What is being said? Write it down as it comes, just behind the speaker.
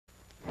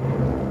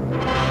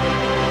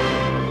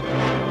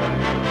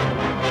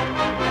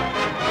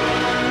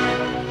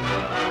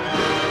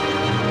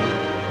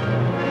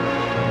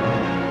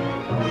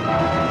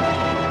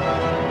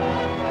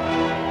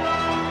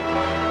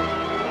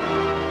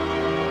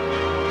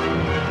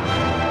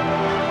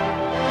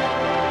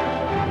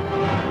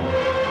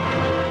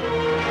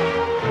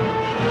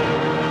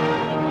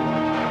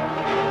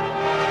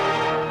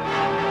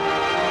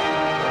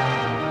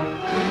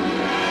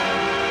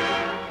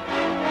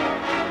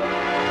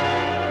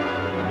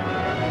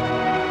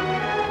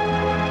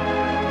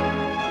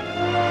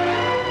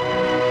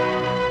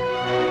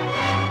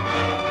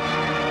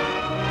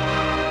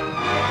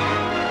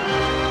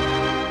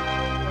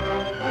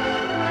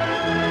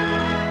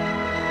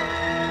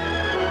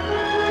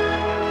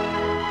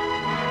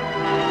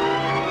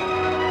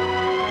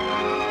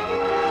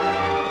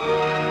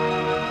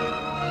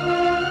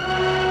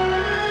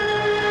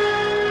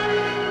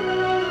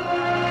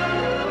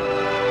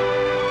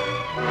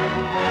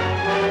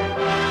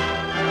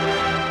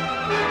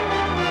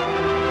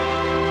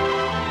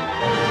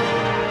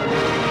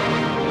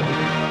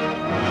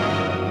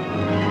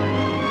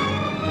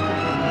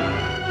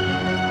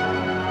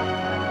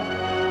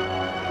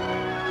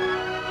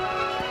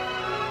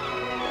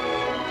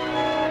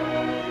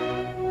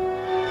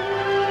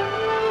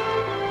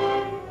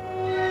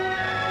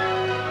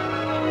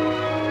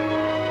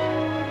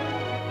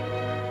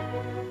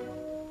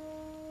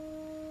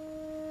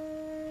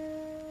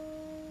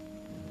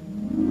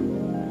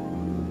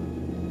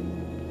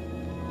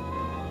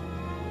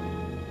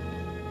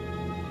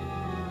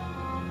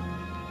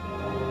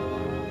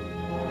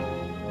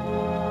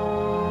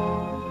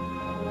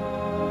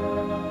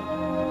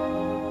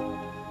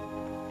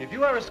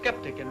you are a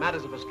skeptic in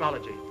matters of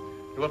astrology,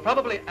 you will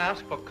probably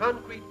ask for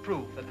concrete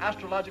proof that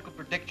astrological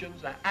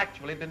predictions have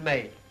actually been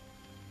made.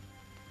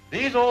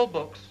 These old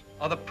books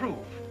are the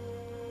proof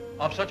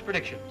of such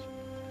predictions.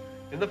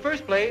 In the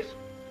first place,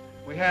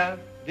 we have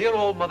dear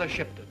old Mother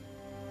Shipton.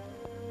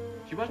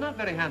 She was not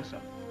very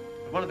handsome,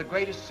 but one of the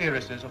greatest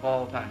seeresses of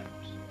all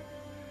times.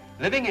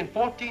 Living in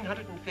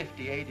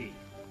 1450 A.D.,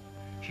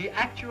 she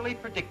actually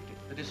predicted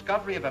the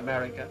discovery of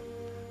America,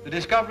 the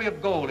discovery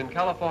of gold in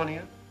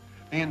California,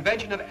 the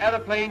invention of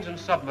airplanes and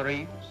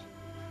submarines,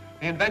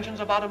 the inventions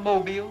of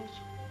automobiles.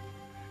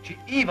 She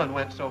even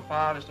went so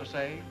far as to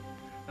say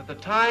that the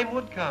time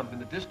would come in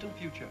the distant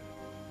future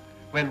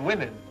when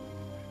women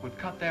would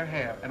cut their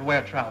hair and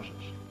wear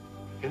trousers.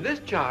 In this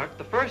chart,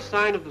 the first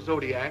sign of the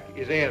zodiac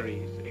is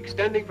Aries,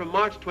 extending from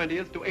March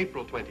 20th to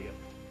April 20th.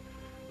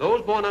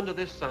 Those born under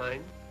this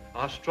sign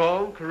are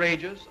strong,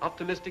 courageous,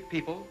 optimistic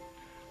people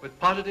with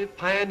positive,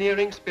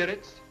 pioneering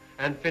spirits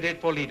and fitted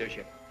for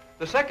leadership.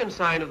 The second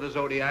sign of the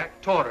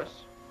zodiac,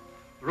 Taurus,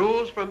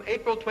 rules from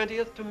April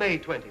 20th to May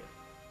 20th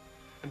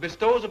and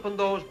bestows upon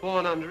those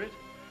born under it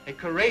a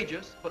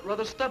courageous but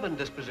rather stubborn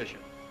disposition,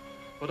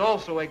 but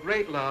also a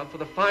great love for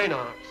the fine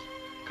arts,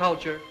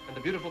 culture, and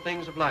the beautiful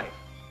things of life.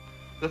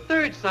 The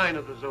third sign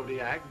of the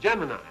zodiac,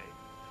 Gemini,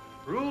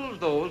 rules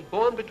those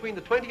born between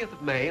the 20th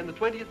of May and the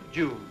 20th of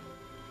June.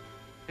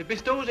 It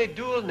bestows a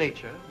dual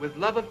nature with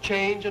love of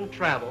change and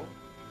travel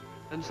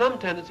and some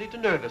tendency to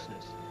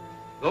nervousness.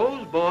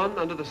 Those born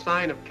under the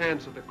sign of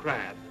Cancer, the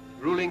crab,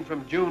 ruling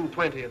from June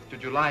 20th to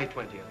July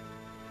 20th,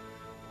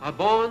 are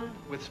born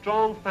with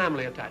strong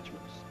family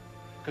attachments,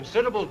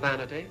 considerable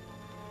vanity,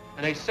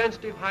 and a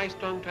sensitive,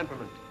 high-strung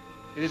temperament.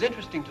 It is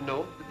interesting to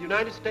note that the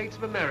United States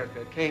of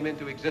America came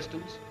into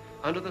existence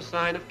under the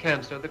sign of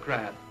Cancer, the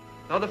crab.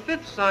 Now, the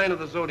fifth sign of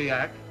the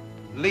zodiac,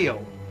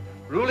 Leo,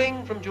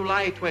 ruling from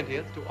July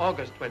 20th to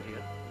August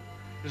 20th,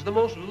 is the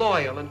most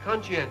loyal and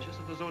conscientious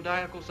of the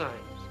zodiacal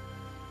signs.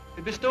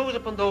 It bestows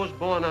upon those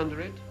born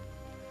under it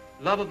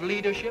love of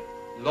leadership,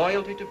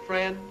 loyalty to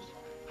friends,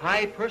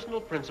 high personal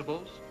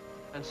principles,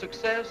 and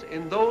success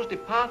in those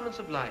departments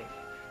of life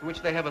in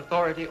which they have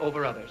authority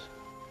over others.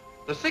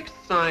 The sixth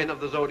sign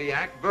of the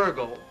zodiac,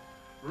 Virgo,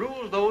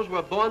 rules those who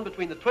are born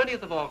between the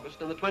 20th of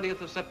August and the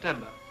 20th of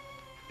September.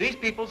 These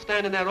people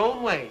stand in their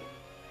own way,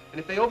 and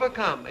if they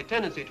overcome a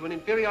tendency to an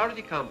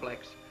inferiority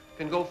complex,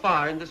 can go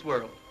far in this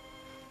world.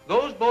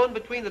 Those born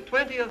between the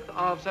 20th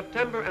of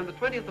September and the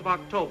 20th of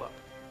October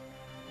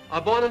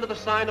are born under the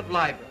sign of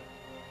Libra.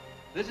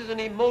 This is an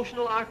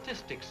emotional,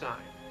 artistic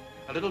sign,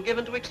 a little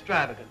given to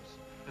extravagance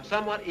and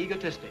somewhat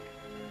egotistic.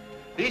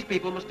 These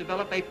people must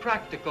develop a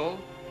practical,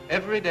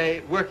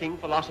 everyday, working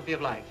philosophy of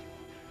life.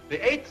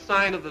 The eighth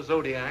sign of the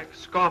zodiac,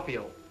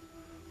 Scorpio,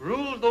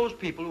 rules those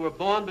people who are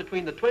born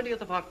between the 20th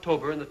of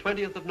October and the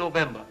 20th of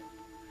November.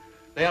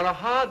 They are a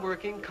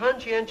hard-working,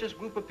 conscientious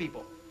group of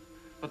people,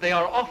 but they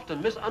are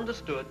often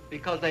misunderstood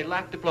because they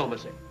lack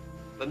diplomacy.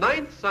 The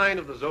ninth sign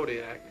of the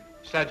zodiac,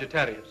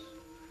 Sagittarius,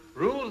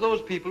 rules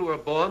those people who are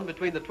born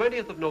between the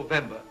 20th of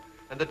November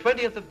and the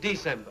 20th of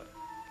December.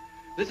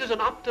 This is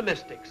an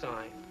optimistic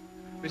sign,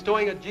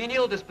 bestowing a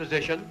genial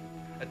disposition,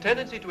 a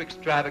tendency to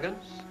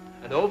extravagance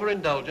and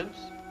overindulgence,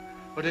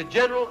 but a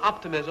general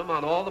optimism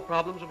on all the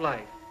problems of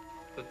life.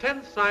 The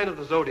 10th sign of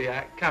the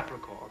zodiac,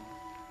 Capricorn,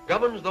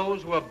 governs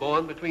those who are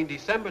born between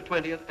December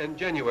 20th and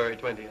January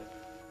 20th.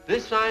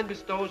 This sign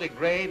bestows a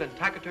grave and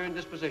taciturn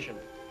disposition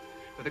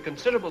with a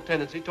considerable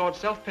tendency towards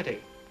self-pity.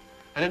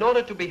 And in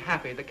order to be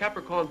happy, the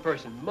Capricorn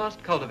person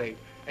must cultivate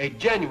a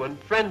genuine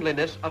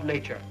friendliness of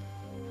nature.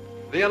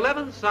 The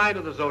 11th sign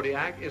of the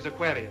zodiac is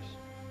Aquarius,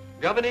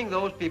 governing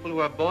those people who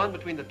are born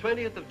between the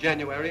 20th of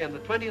January and the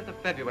 20th of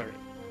February.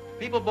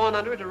 People born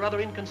under it are rather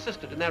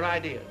inconsistent in their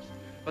ideas,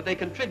 but they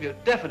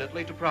contribute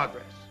definitely to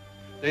progress.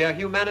 They are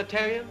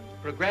humanitarian,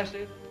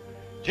 progressive,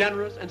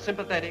 generous, and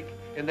sympathetic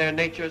in their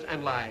natures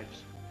and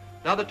lives.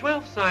 Now, the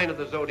 12th sign of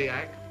the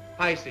zodiac,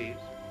 Pisces,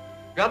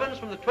 governs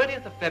from the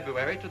 20th of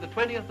February to the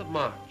 20th of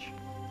March.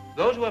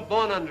 Those who are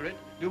born under it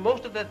do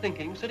most of their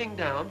thinking sitting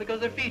down because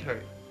their feet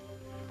hurt.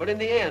 But in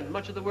the end,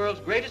 much of the world's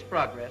greatest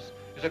progress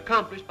is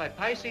accomplished by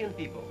Piscean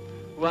people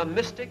who are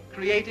mystic,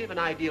 creative, and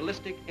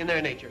idealistic in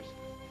their natures.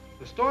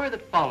 The story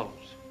that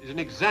follows is an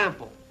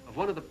example of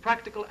one of the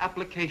practical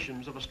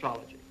applications of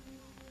astrology.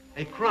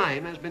 A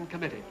crime has been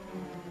committed.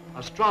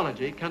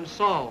 Astrology can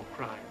solve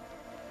crime.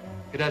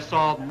 It has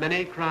solved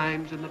many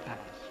crimes in the past.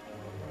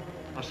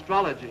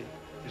 Astrology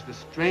is the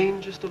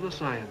strangest of the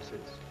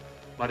sciences,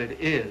 but it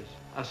is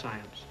a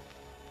science.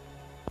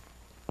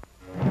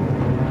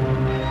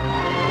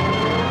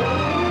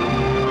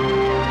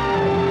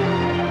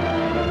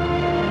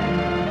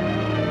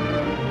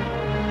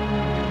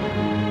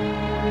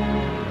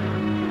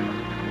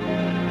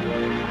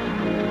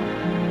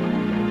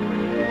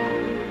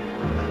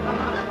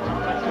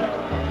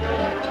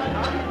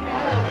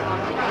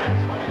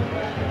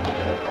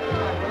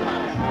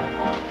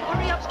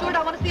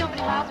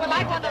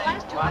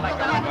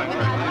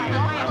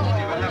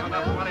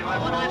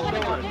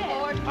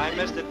 I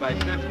missed it by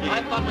 50.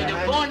 I thought we did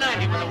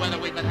 490 with the weather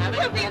we've been having.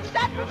 We'll be in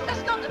San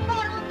Francisco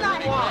tomorrow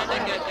night. I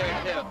didn't get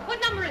there, too.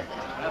 What number is this?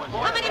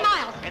 How many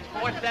miles? It's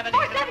 470.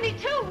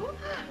 472?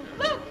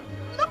 Look,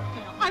 Phil,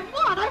 I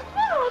won.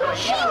 I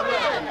sure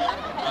did.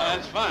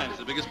 That's fine. It's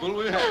the biggest bull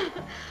we've had.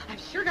 I've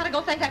sure got to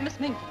go thank that Miss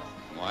Ming.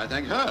 Why,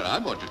 thank her. I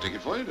bought your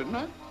ticket for you, didn't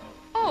I?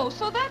 Oh,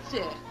 so that's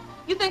it.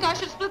 You think I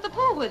should split the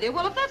pool with you?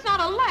 Well, if that's not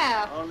a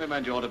laugh. Only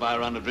meant you ought to buy a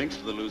round of drinks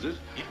for the losers.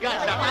 You've got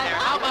something there.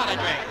 How about a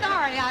drink?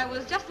 Sorry, I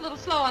was just a little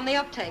slow on the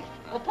uptake.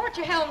 Well, port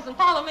your helms and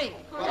follow me.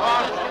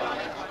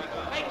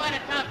 Make one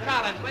at Tom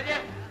Collins, will you?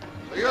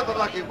 So you're the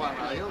lucky one,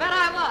 are you? Bet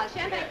I was.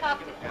 Champagne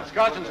cocktail.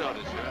 Scotch and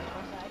soda, sir.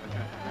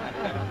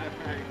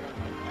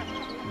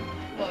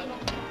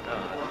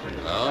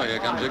 Oh, here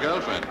comes your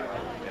girlfriend.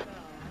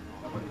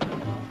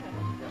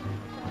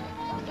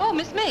 Oh,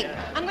 Miss Ming,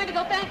 I'm going to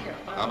go thank her.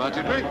 How about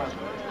your drink?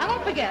 I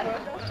won't forget.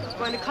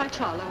 Going to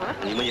Kaichala, huh?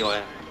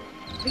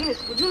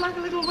 Venus, would you like a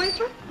little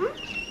wafer?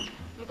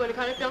 You're going to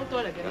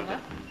Kaichala again, huh?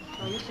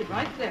 Oh, you sit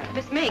right there.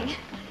 Miss Ming,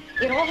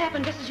 it all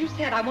happened just as you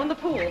said. I won the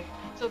pool.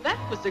 So that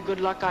was the good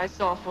luck I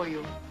saw for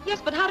you.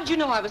 Yes, but how did you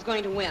know I was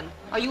going to win?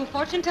 Are you a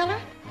fortune teller?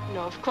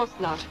 No, of course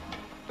not.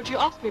 But you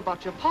asked me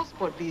about your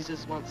passport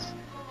visas once.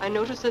 I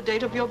noticed the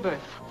date of your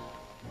birth.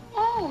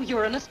 Oh,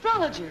 you're an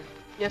astrologer.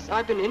 Yes,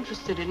 I've been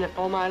interested in it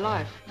all my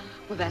life.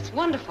 Well, that's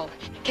wonderful.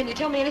 Can you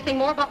tell me anything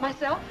more about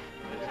myself?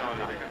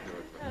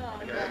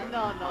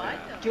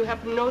 Do you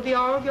happen to know the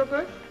hour of your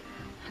birth?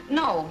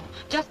 No,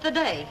 just the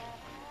day.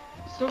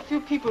 So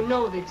few people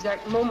know the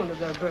exact moment of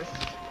their birth.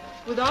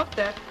 Without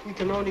that, we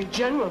can only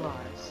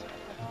generalize.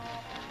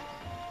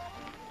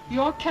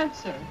 You're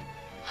Cancer.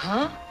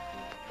 Huh?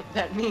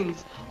 That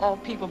means all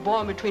people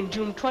born between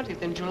June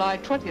 20th and July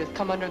 20th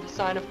come under the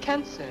sign of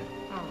Cancer,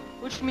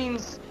 which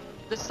means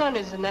the sun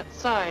is in that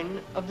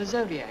sign of the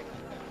zodiac.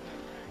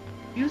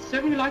 You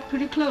certainly like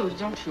pretty clothes,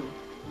 don't you?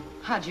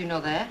 How'd you know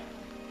that?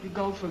 You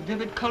go for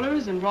vivid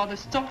colors and rather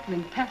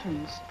startling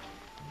patterns.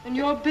 And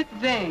you're a bit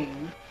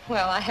vain.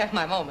 Well, I have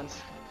my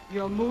moments.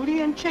 You're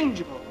moody and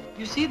changeable.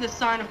 You see, the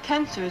sign of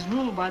Cancer is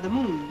ruled by the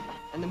moon,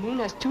 and the moon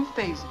has 2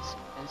 phases,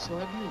 and so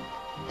have you.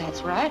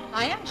 That's right.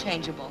 I am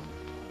changeable.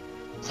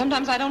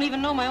 Sometimes I don't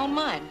even know my own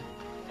mind.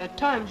 At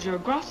times you're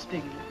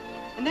grasping,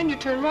 and then you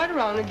turn right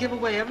around and give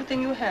away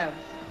everything you have.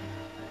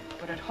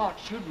 But at heart,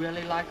 you'd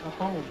really like a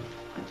home.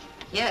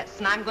 Yes,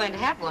 and I'm going to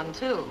have one,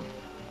 too.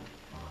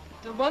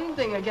 The one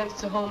thing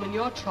against a home in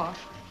your chart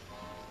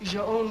is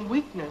your own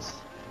weakness.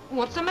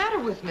 What's the matter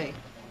with me?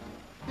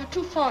 You're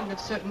too fond of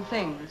certain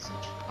things.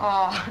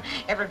 Oh,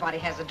 everybody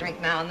has a drink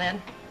now and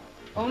then.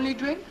 Only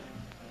drink?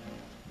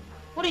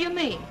 What do you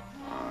mean?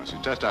 Oh, she's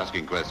just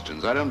asking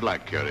questions. I don't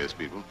like curious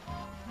people.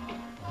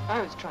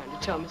 I was trying to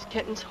tell Miss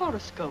Kenton's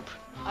horoscope.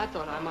 I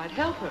thought I might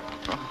help her.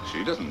 Oh,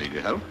 she doesn't need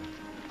your help.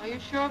 Are you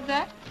sure of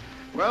that?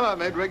 Well, I've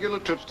made regular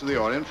trips to the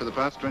Orient for the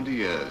past 20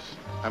 years.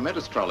 I met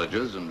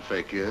astrologers and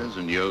fakirs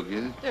and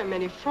yogis. There are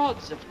many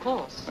frauds, of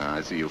course.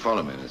 I see you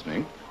follow me, Miss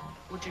Ming.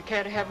 Would you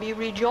care to have me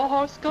read your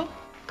horoscope?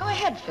 Go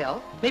ahead,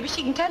 Phil. Maybe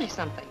she can tell you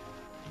something.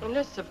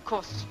 Unless, of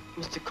course,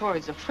 Mr.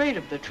 Corey's afraid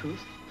of the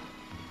truth.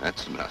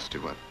 That's a nasty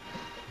one.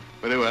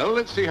 Very well,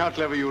 let's see how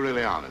clever you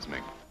really are, Miss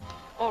Ming.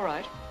 All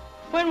right.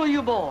 When were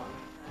you born?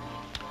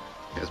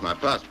 Here's my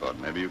passport.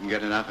 Maybe you can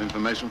get enough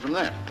information from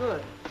there.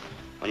 Good.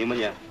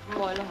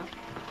 Voila.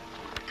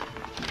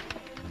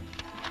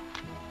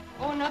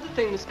 Oh, another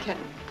thing, Miss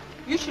Kenton.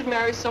 You should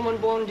marry someone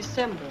born in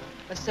December,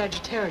 a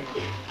Sagittarian.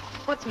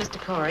 What's Mr.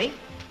 Corey?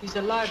 He's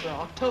a Libra,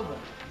 October.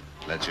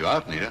 Lets you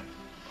out, Nita.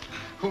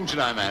 Whom should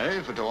I marry,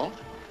 if at all?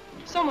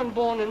 Someone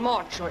born in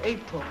March or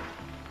April,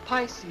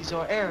 Pisces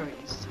or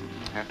Aries.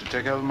 I have to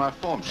take over my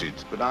form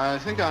sheets, but I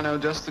think I know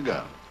just the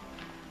girl.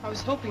 I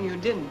was hoping you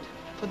didn't,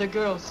 for the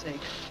girl's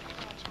sake.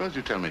 Suppose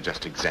you tell me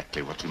just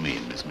exactly what you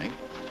mean, Miss Ming.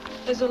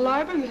 As a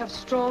Libra, you have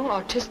strong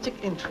artistic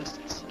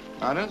interests.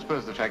 I don't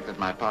suppose the fact that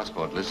my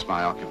passport lists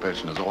my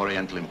occupation as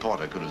Oriental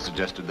importer could have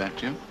suggested that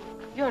to you.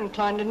 You're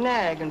inclined to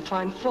nag and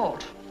find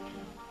fault.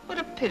 What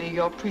a pity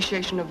your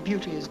appreciation of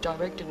beauty is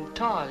directed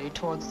entirely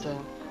towards the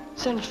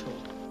sensual.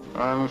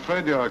 I'm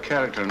afraid your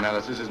character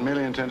analysis is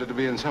merely intended to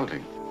be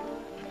insulting.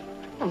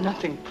 Well,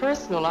 nothing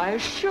personal, I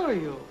assure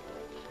you.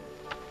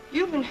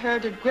 You've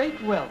inherited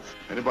great wealth.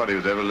 Anybody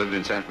who's ever lived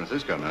in San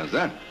Francisco knows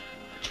that.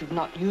 But you've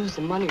not used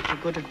the money to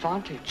good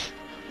advantage.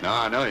 No,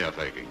 I know you're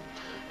faking.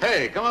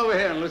 Hey, come over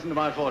here and listen to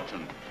my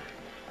fortune.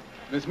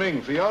 Miss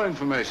Ming, for your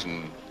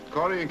information,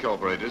 Corey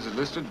Incorporated is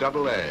listed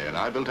AA, and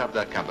I built up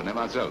that company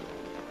myself.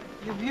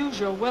 You've used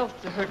your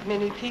wealth to hurt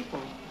many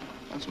people.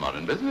 That's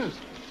modern business.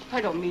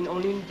 I don't mean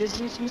only in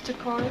business, Mr.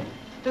 Corey.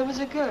 There was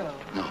a girl.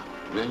 No,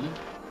 really?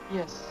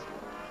 Yes.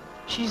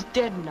 She's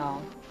dead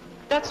now.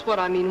 That's what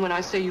I mean when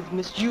I say you've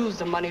misused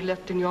the money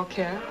left in your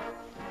care.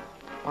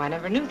 Oh, I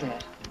never knew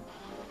that.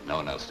 No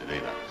one else did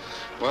either.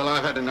 Well,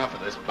 I've had enough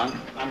of this bunk.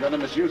 I'm going to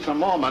misuse some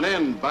more money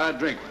and buy a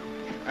drink.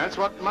 That's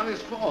what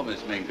money's for,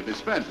 Miss Ming, to be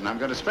spent. And I'm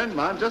going to spend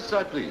mine just as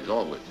I please,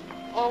 always.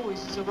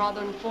 Always is a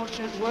rather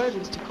unfortunate word,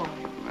 Mr. Corey.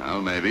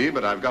 Well, maybe,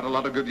 but I've got a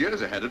lot of good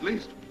years ahead at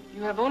least.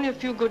 You have only a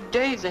few good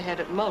days ahead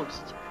at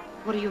most.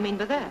 What do you mean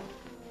by that?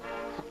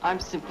 I'm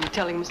simply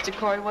telling Mr.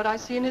 Corey what I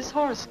see in his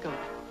horoscope.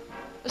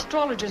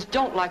 Astrologers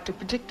don't like to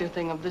predict a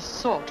thing of this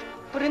sort.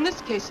 But in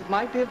this case, it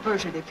might be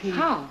averted if he...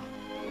 How?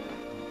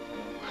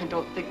 I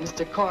don't think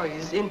Mr. Corey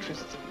is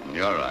interested.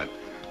 You're right.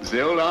 It's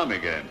the old army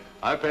game.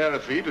 I pay her a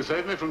fee to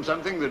save me from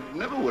something that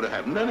never would have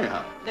happened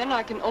anyhow. Then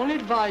I can only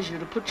advise you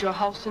to put your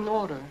house in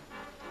order.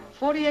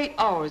 48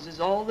 hours is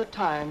all the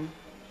time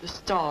the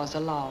stars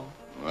allow.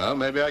 Well,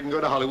 maybe I can go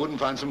to Hollywood and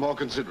find some more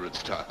considerate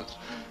stars.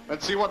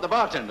 Let's see what the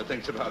bartender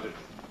thinks about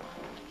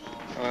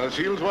it.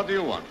 Shields, what do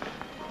you want?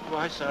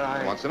 Why,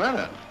 sir, What's the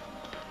matter?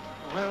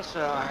 Well,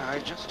 sir, I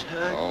just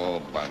heard...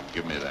 Oh, Buck,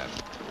 give me that.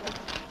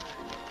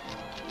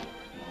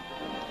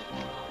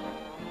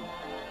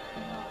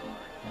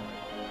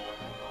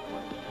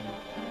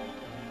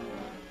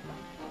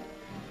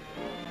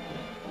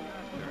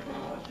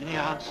 Any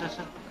answer,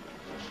 sir?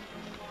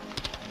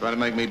 Try to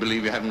make me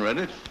believe you haven't read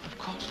it? Of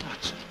course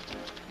not, sir.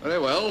 Very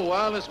well.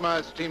 Wireless my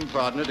esteemed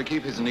partner to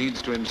keep his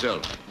needs to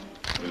himself.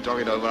 We'll talk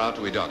it over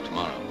after we dock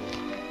tomorrow.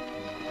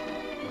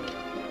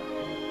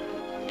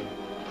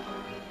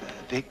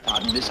 Beg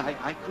pardon, miss.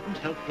 I couldn't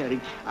help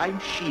hearing. I'm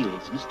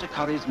Shields, Mr.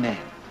 Corey's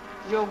man.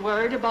 You're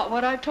worried about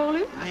what I told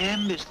you? I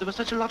am, miss. There was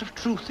such a lot of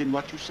truth in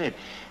what you said.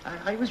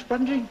 I was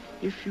wondering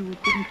if you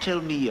couldn't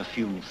tell me a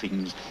few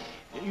things.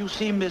 You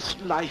see, miss,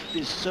 life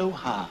is so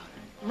hard.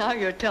 Now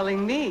you're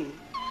telling me.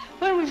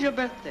 When was your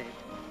birthday?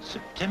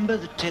 September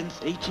the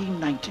 10th,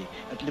 1890,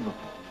 at Liverpool.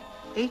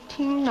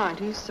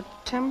 1890,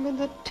 September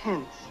the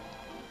 10th.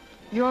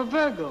 You're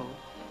Virgo,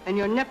 and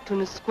your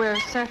Neptune is square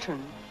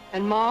Saturn,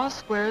 and Mars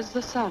squares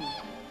the Sun.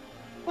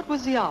 What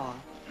was the hour?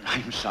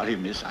 I'm sorry,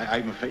 miss.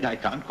 I'm afraid I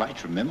can't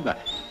quite remember.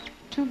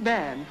 Too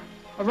bad.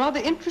 A rather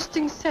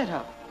interesting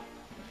setup,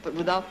 but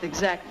without the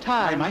exact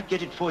time. I might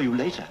get it for you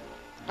later.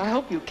 I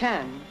hope you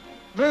can.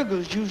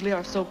 Virgos usually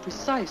are so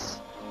precise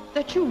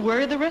that you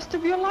worry the rest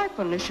of your life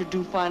unless you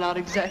do find out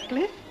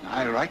exactly.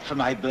 I'll write for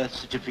my birth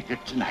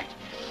certificate tonight.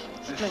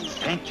 Splendid.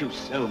 Thank you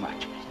so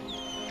much.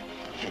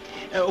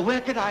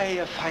 Where could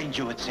I find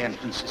you at San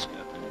Francisco?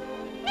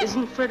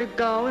 Isn't Frederick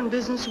Gow in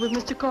business with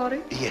Mr.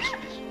 Corey? Yes,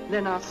 miss.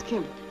 Then ask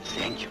him.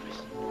 Thank you,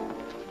 miss.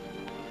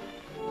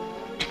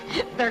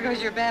 There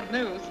goes your bad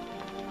news.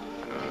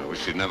 I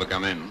wish she'd never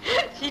come in.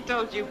 She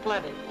told you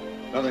plenty.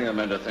 Nothing I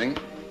meant to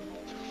think.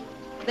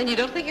 Then you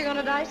don't think you're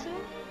gonna die soon?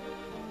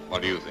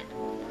 What do you think?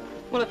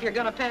 Well, if you're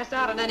gonna pass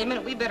out at any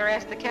minute, we better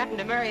ask the captain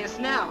to marry us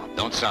now.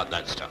 Don't start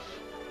that stuff.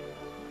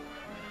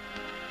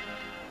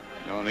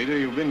 No, Nita,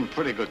 you've been a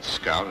pretty good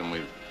scout, and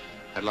we've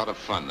had a lot of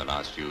fun the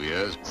last few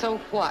years. So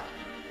what?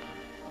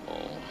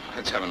 Oh,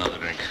 let's have another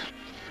drink.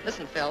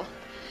 Listen, Phil,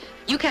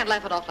 you can't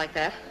laugh it off like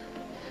that.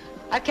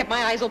 I've kept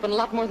my eyes open a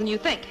lot more than you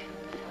think.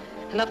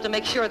 Enough to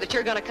make sure that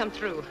you're gonna come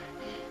through.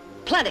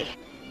 Plenty.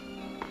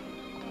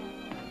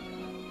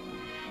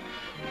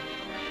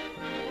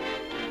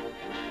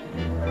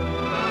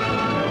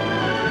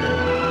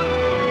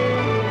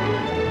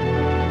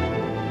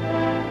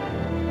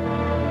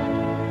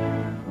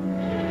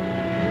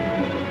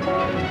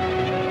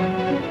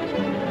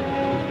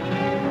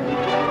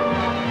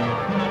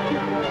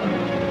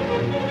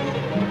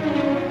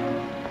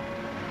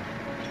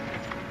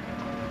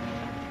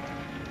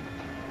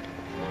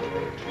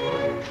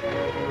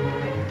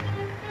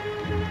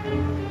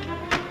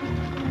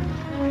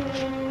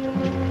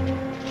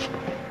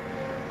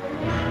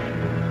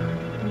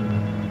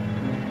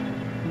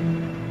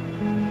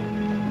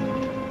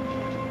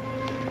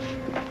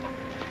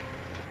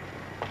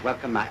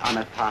 Welcome, my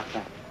honored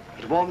partner.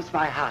 It warms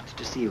my heart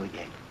to see you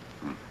again.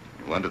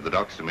 You wanted the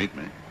docks to meet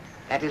me.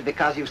 That is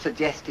because you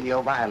suggest in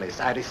your wireless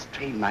I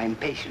restrain my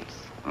impatience.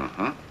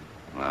 Uh-huh.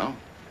 Well,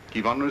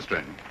 keep on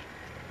restraining.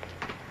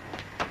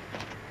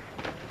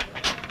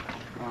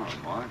 Oh,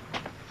 boy.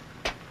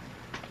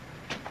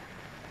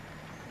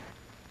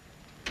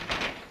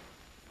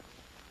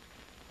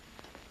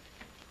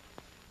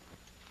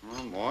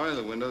 Oh, boy,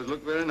 the windows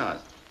look very nice.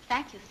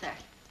 Thank you, sir.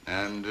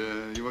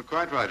 And you were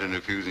quite right in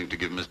refusing to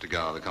give Mr.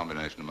 Gow the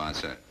combination of my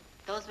set.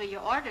 Those were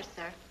your orders,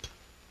 sir.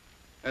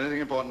 Anything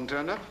important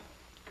turned up?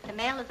 The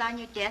mail is on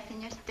your desk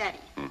in your study.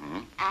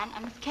 Mm-hmm. And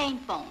a Miss Kane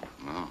phone.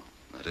 Oh,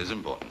 that is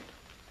important.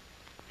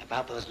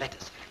 About those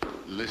letters.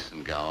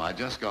 Listen, Gow, I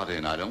just got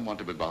in. I don't want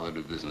to be bothered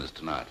with business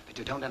tonight. But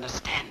you don't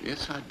understand.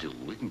 Yes, I do.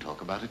 We can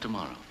talk about it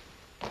tomorrow.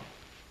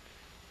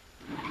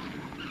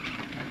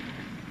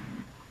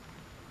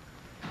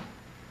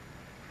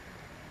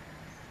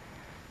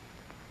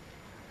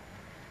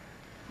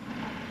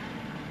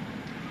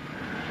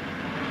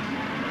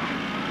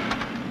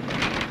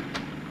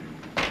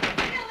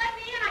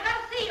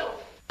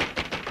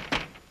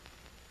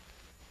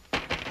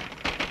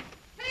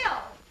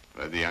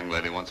 The young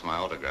lady wants my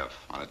autograph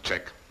on a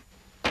check.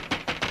 You let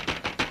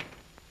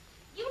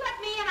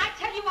me in, I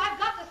tell you I've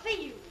got to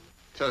see you.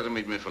 Tell her to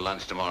meet me for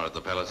lunch tomorrow at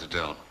the Palace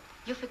Hotel.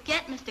 You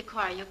forget, Mr.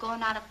 Corey, you're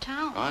going out of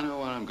town. I know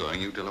where I'm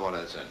going. You tell her what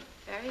I said.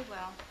 Very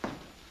well.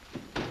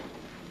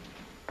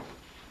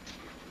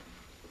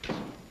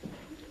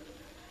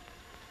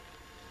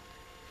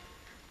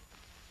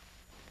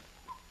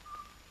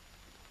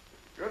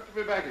 Got to be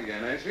be back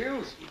again, eh,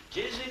 Shields? It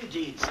is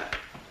indeed, sir.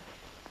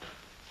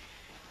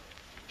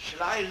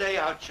 Shall I lay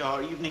out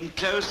your evening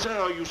clothes, sir,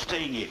 or are you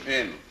staying in?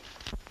 In.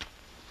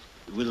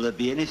 Will there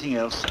be anything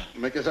else, sir?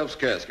 Make yourself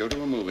scarce. Go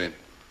to a movie.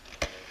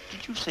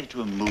 Did you say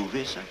to a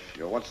movie, sir?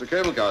 You'll watch the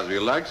cable cars if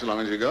you like, so long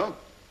as you go.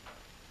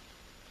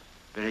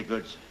 Very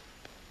good, sir.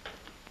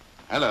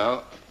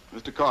 Hello.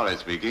 Mr. Corey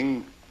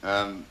speaking.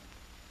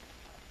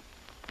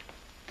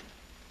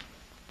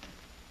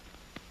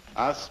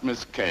 Ask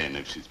Miss Kane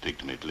if she'd speak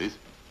to me, please.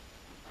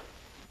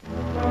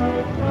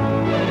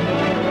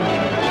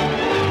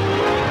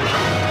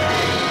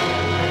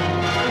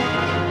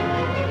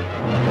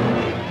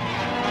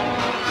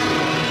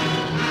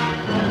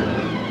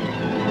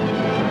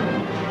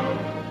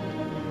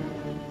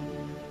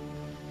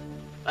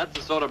 That's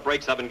the sort of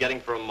breaks I've been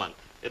getting for a month.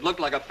 It looked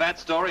like a fat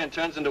story and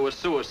turns into a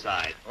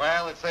suicide.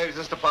 Well, it saves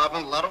this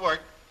department a lot of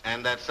work,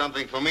 and that's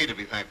something for me to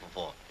be thankful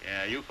for.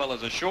 Yeah, you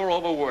fellas are sure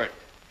overworked.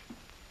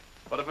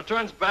 But if it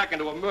turns back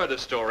into a murder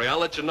story, I'll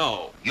let you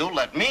know. You'll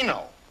let me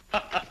know.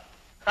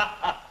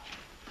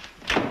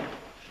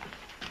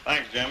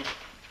 Thanks, Jim.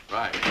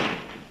 Right.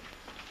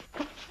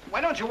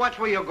 Why don't you watch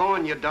where you're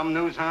going, you dumb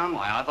news hound?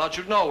 Why, I thought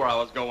you'd know where I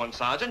was going,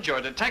 Sergeant. You're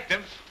a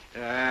detective.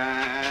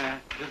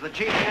 Is the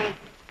chief in?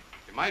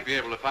 You might be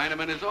able to find him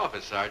in his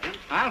office, Sergeant.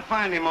 I'll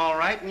find him all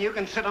right, and you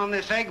can sit on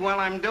this egg while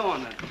I'm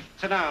doing it.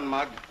 Sit down,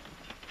 Mug.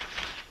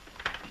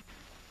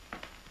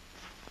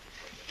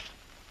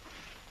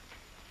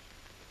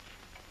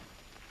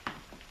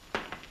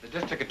 The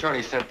district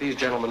attorney sent these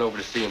gentlemen over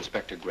to see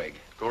Inspector Gregg.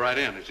 Go right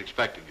in. He's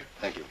expecting you.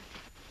 Thank you.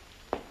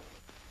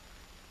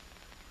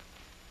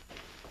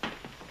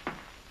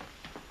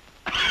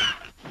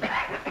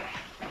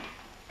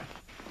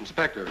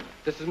 Inspector,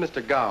 this is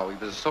Mr. Gow. He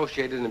was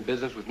associated in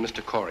business with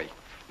Mr. Corey.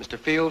 Mr.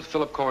 Fields,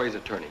 Philip Corey's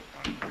attorney.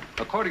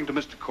 According to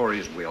Mr.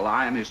 Corey's will,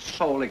 I am his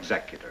sole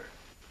executor.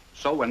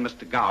 So when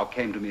Mr. Gow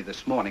came to me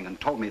this morning and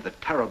told me the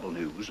terrible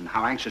news and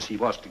how anxious he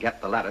was to get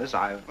the letters,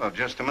 Well,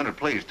 just a minute,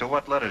 please. To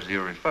what letters do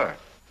you refer?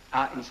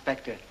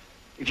 Inspector,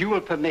 if you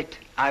will permit,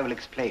 I will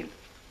explain.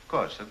 Of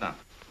course, sit down.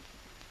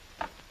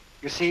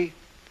 You see,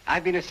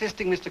 I've been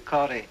assisting Mr.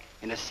 Corey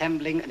in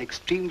assembling an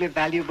extremely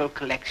valuable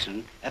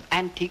collection of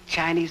antique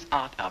Chinese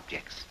art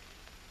objects,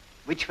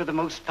 which for the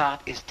most part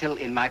is still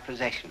in my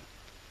possession.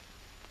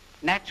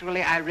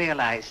 Naturally, I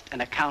realized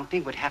an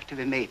accounting would have to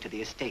be made to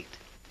the estate.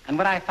 And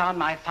when I found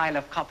my file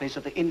of copies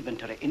of the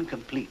inventory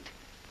incomplete,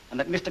 and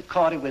that Mr.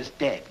 Corey was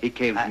dead... He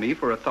came to me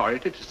for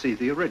authority to see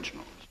the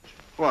originals.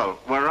 Well,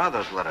 where are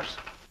those letters?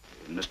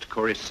 In Mr.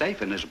 Corey's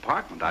safe in his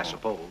apartment, I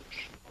suppose.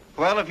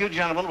 Well, if you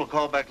gentlemen will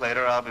call back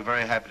later, I'll be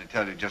very happy to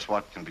tell you just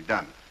what can be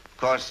done. Of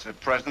course, at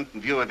present,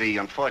 in view of the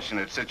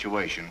unfortunate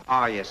situation...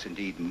 Ah, yes,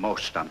 indeed,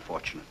 most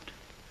unfortunate.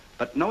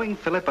 But knowing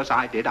Philip as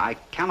I did, I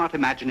cannot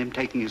imagine him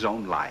taking his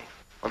own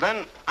life. Well,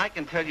 then, I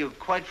can tell you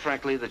quite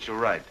frankly that you're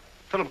right.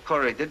 Philip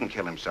Corey didn't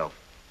kill himself.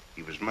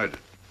 He was murdered.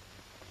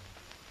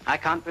 I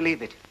can't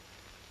believe it.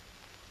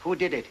 Who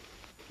did it?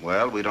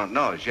 Well, we don't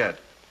know as yet.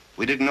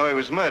 We didn't know he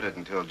was murdered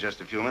until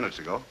just a few minutes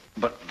ago.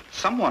 But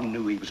someone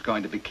knew he was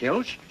going to be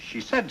killed.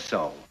 She said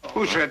so.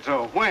 Who said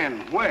so?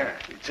 When? Where?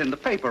 It's in the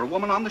paper. A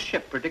woman on the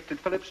ship predicted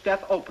Philip's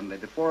death openly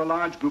before a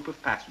large group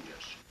of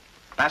passengers.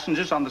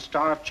 Passengers on the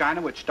Star of China,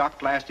 which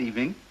docked last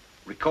evening,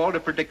 recalled a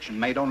prediction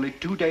made only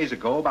 2 days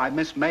ago by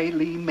Miss Mei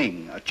Lee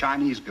Ling, a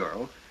Chinese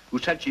girl, who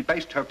said she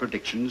based her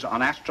predictions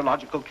on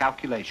astrological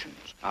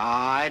calculations.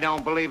 I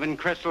don't believe in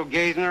crystal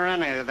gazing or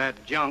any of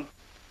that junk.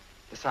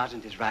 The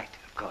sergeant is right,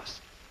 of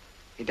course.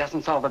 It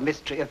doesn't solve the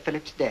mystery of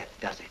Philip's death,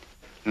 does it?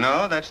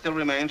 No, that still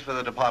remains for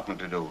the department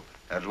to do,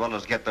 as well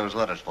as get those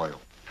letters for you.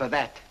 For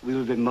that, we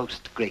will be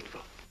most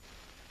grateful.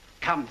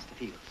 Come, Mr.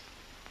 Fields.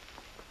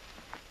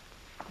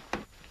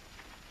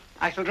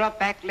 I shall drop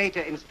back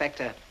later,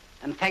 Inspector,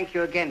 and thank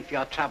you again for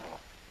your trouble.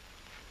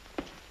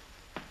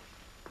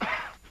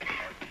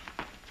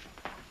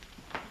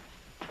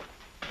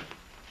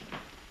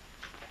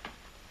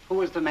 Who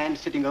was the man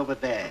sitting over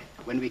there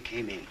when we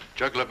came in?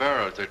 Juggler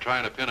Barrows, they're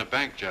trying to pin a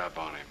bank job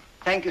on him.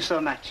 Thank you so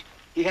much.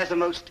 He has a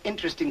most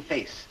interesting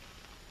face.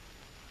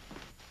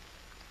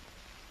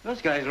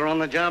 Those guys are on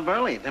the job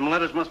early. Them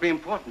letters must be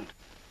important.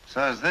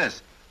 So is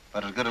this,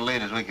 but as good a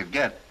lead as we could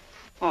get.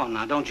 Oh,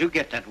 now, don't you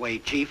get that way,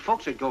 Chief.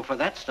 Folks would go for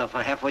that stuff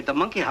for halfway to the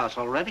monkey house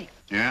already.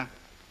 Yeah?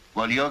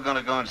 Well, you're going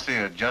to go and see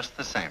her just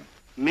the same.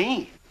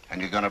 Me?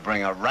 And you're going to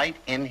bring her right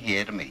in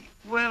here to me.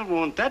 Well,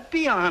 won't that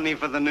be a honey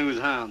for the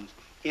news hounds?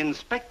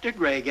 Inspector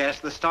Gregg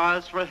asked the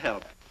stars for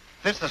help.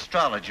 This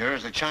astrologer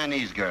is a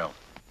Chinese girl.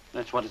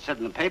 That's what it said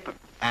in the paper.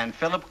 And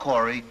Philip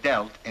Corey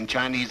dealt in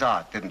Chinese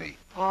art, didn't he?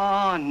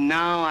 Oh,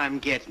 now I'm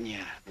getting you.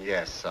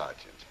 Yes,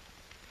 Sergeant.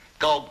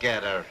 Go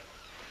get her.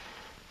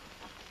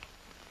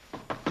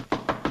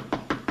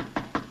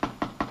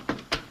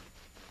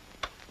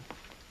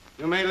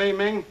 You Mei Lee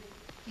Ming?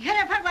 You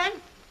heard her, Papa?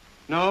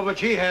 No, but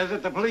she has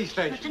at the police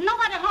station. There's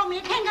nobody home.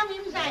 You can't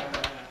come inside.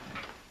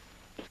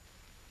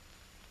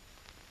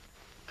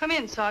 Come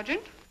in,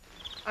 Sergeant.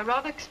 I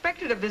rather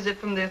expected a visit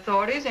from the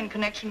authorities in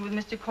connection with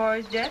Mr.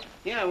 Corey's death.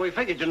 Yeah, we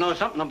figured you'd know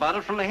something about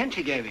it from the hint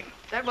you gave him.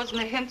 That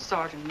wasn't a hint,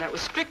 Sergeant. That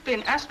was strictly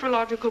an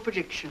astrological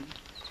prediction.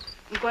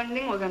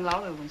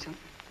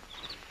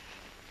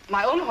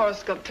 My own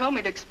horoscope told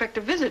me to expect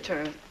a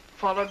visitor,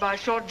 followed by a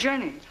short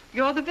journey.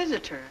 You're the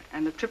visitor,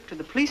 and the trip to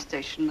the police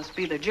station must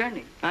be the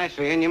journey. I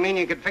see. And you mean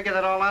you could figure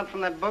that all out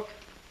from that book?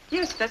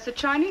 Yes, that's a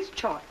Chinese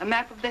chart, a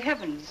map of the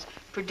heavens,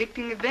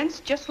 predicting events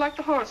just like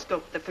the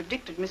horoscope that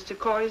predicted Mr.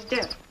 Corey's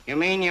death. You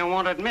mean you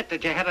won't admit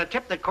that you had a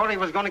tip that Corey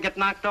was going to get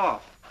knocked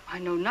off? I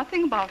know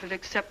nothing about it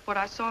except what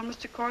I saw in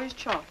Mr. Corey's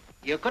chart.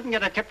 You couldn't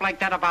get a tip like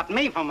that about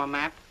me from a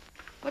map.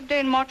 What day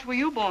in March were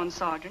you born,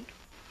 Sergeant?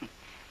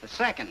 The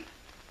 2nd.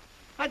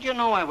 How'd you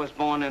know I was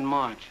born in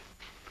March?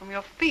 From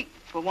your feet,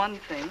 for one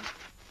thing.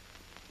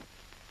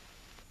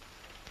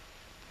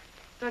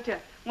 Wait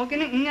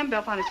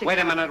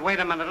a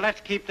minute.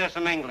 Let's keep this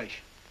in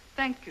English.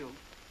 Thank you.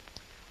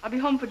 I'll be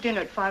home for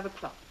dinner at 5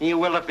 o'clock. You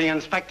will if the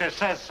inspector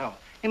says so.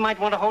 He might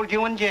want to hold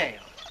you in jail.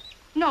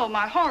 No,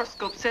 my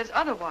horoscope says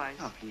otherwise.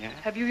 Oh, yeah?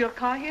 Have you your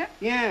car here?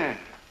 Yeah.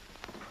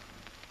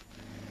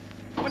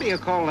 What do you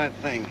call that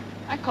thing?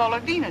 I call her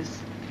Venus.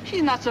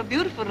 She's not so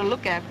beautiful to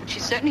look at, but she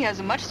certainly has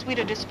a much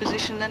sweeter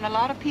disposition than a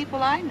lot of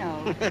people I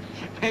know.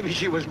 Maybe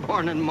she was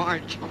born in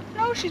March.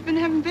 No, she's been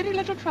having very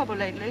little trouble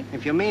lately.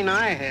 If you mean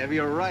I have,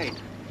 you're right.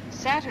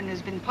 Saturn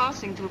has been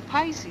passing through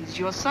Pisces,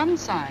 your sun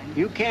sign.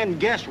 You can't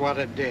guess what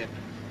it did.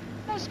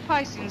 Those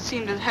Pisces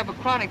seem to have a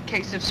chronic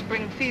case of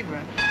spring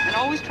fever and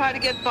always try to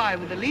get by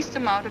with the least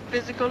amount of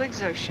physical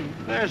exertion.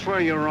 That's where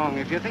you're wrong.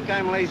 If you think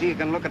I'm lazy, you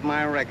can look at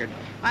my record.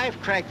 I've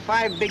cracked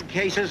 5 big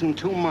cases in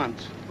 2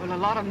 months. Well, a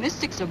lot of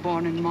mystics are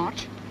born in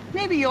March.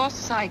 Maybe you're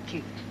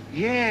psychic.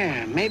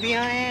 Yeah, maybe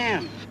I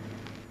am.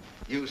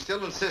 You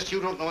still insist you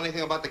don't know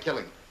anything about the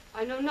killing?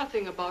 I know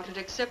nothing about it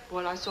except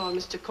what I saw in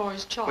Mr.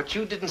 Corey's chart. But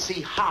you didn't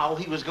see how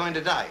he was going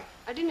to die.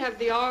 I didn't have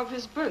the hour of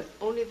his birth,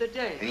 only the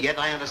day. And yet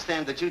I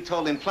understand that you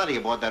told him plenty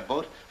aboard that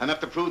boat, enough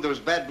to prove there was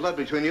bad blood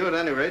between you at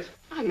any rate.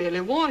 I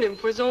merely warned him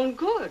for his own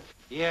good.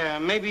 Yeah,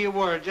 maybe you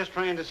were just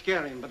trying to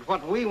scare him. But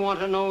what we want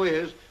to know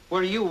is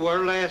where you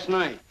were last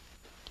night.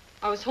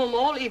 I was home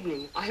all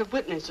evening. I have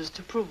witnesses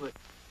to prove it.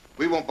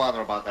 We won't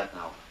bother about that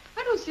now.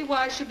 I don't see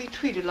why I should be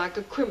treated like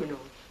a criminal.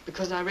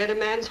 Because I read a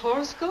man's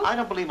horoscope? I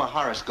don't believe a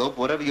horoscope,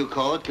 whatever you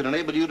call it, could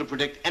enable you to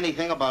predict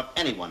anything about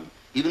anyone,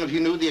 even if you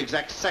knew the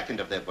exact second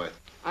of their birth.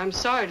 I'm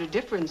sorry to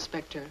differ,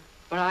 Inspector,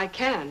 but I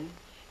can.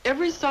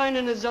 Every sign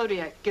in the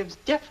zodiac gives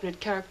definite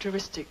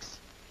characteristics.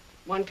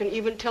 One can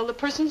even tell the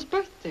person's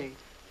birthday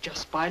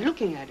just by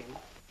looking at him.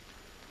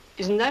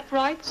 Isn't that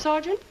right,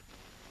 Sergeant?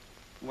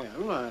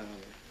 Well,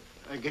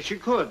 I guess you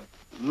could.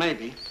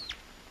 Maybe.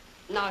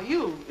 Now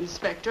you,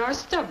 Inspector, are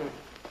stubborn,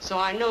 so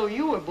I know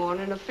you were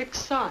born in a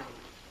fixed sign.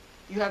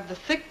 You have the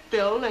thick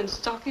bill and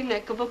stocky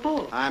neck of a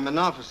bull. I'm an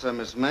officer,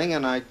 Miss Ming,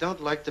 and I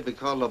don't like to be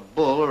called a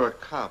bull or a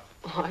cop.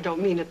 Oh, I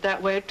don't mean it that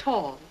way at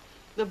all.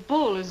 The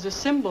bull is the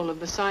symbol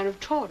of the sign of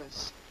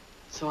Taurus.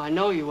 So I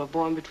know you were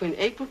born between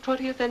April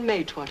 20th and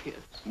May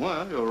 20th.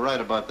 Well, you're right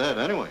about that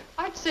anyway.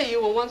 I'd say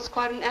you were once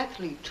quite an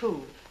athlete,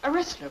 too. A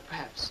wrestler,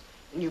 perhaps.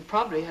 And you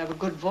probably have a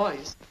good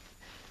voice.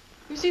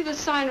 You see, the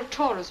sign of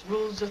Taurus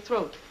rules the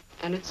throat,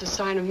 and it's a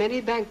sign of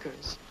many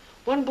bankers.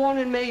 One born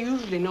in May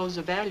usually knows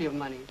the value of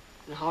money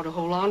and how to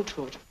hold on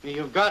to it.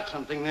 You've got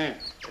something there.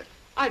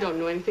 I don't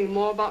know anything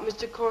more about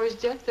Mr. Corey's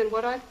death than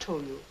what I've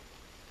told you.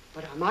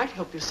 But I might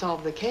help you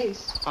solve the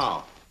case.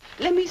 How?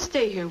 Let me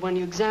stay here when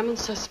you examine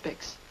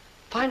suspects.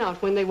 Find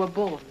out when they were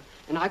born,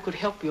 and I could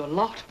help you a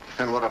lot.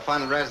 And what a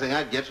fine razzing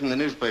I'd get from the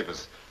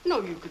newspapers.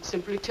 No, you could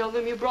simply tell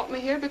them you brought me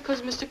here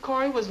because Mr.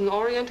 Corey was an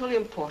Oriental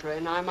importer,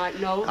 and I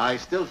might know... I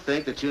still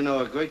think that you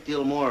know a great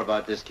deal more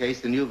about this case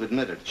than you've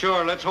admitted.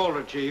 Sure, let's hold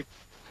her, Chief.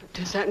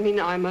 Does that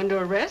mean I'm under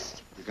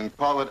arrest? You can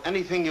call it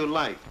anything you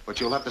like, but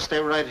you'll have to stay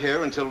right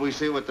here until we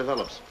see what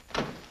develops.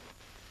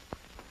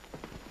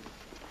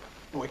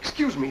 Oh,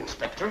 excuse me,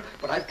 Inspector,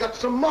 but I've got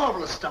some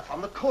marvelous stuff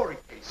on the Corey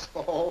case.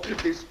 Oh,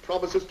 this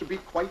promises to be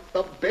quite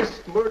the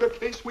best murder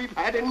case we've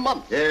had in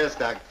months. Yes,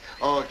 Doc.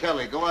 Oh,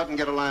 Kelly, go out and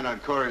get a line on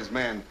Corey's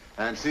man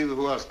and see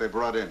who else they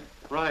brought in.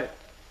 Right.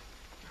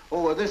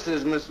 Oh, this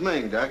is Miss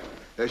Ming, Doc.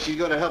 She's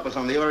going to help us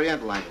on the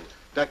Oriental angle.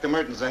 Dr.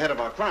 Merton's the head of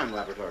our crime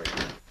laboratory.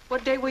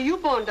 What day were you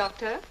born,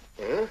 Doctor?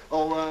 Huh?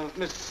 Oh,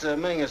 Miss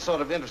Ming is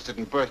sort of interested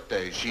in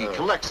birthdays. She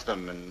collects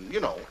them and, you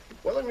know.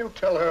 Well, then you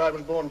tell her I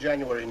was born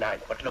January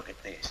 9th, but look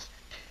at this.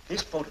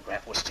 This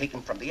photograph was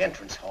taken from the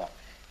entrance hall.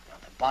 Now,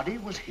 the body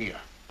was here.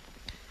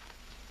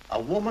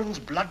 A woman's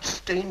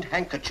blood-stained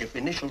handkerchief,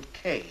 initialed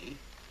K,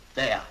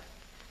 there.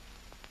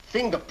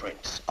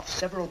 Fingerprints of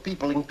several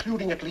people,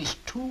 including at least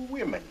 2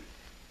 women.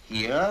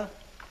 Here,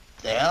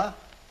 there,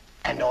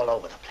 and all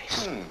over the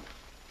place.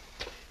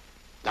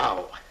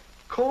 Now,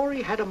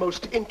 Corey had a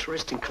most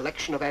interesting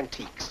collection of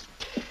antiques.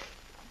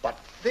 But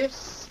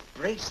this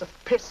brace of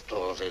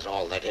pistols is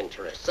all that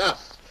interests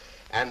us.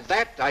 And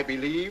that, I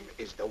believe,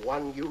 is the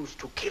one used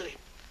to kill him.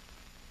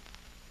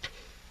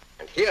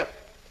 And here's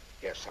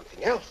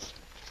something else.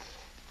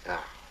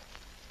 Ah.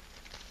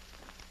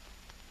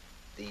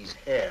 These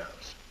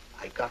hairs.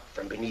 I got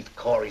from beneath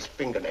Corey's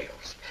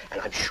fingernails. And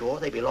I'm sure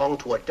they belong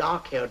to a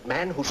dark-haired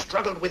man who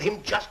struggled with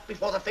him just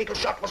before the fatal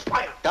shot was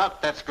fired.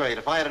 Doc, that's great.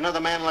 If I had another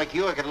man like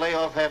you, I could lay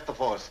off half the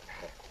force.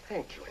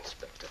 Thank you,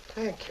 Inspector.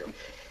 Thank you.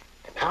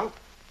 And now,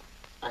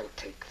 I'll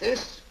take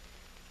this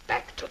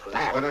back to the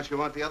lab. Why don't you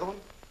want the other one?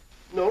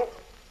 No.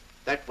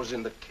 That was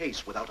in the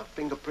case without a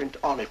fingerprint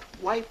on it.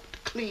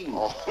 Wiped clean.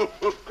 Oh.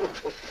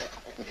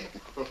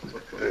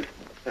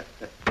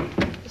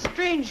 A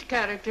strange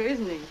character,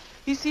 isn't he?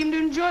 He seemed to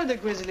enjoy the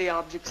grisly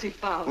objects he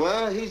found.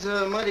 Well, he's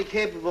a mighty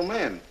capable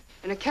man.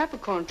 And a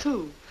Capricorn,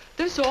 too.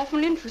 They're so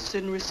often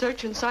interested in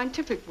research and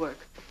scientific work.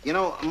 You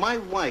know, my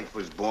wife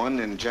was born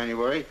in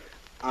January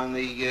on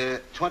the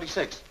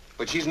 26th,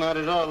 but she's not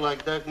at all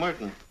like Doc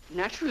Martin.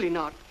 Naturally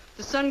not.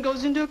 The sun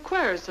goes into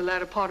Aquarius the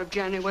latter part of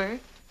January.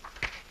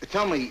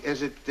 Tell me,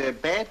 is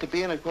it bad to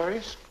be an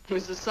Aquarius? It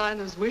was the sign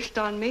that was wished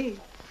on me.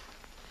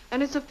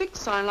 And it's a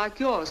fixed sign like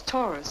yours,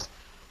 Taurus.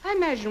 I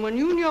imagine when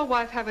you and your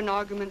wife have an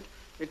argument,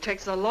 it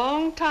takes a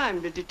long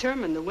time to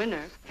determine the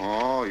winner.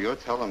 Oh, you're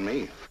telling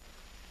me.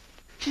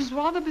 She's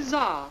rather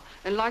bizarre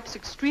and likes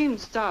extreme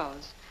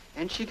styles.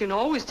 And she can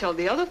always tell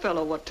the other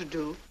fellow what to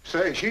do.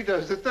 Say, she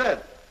does at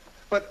that.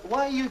 But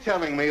why are you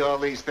telling me all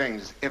these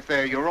things if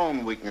they're your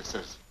own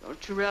weaknesses?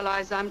 Don't you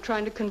realize I'm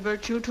trying to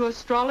convert you to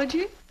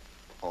astrology?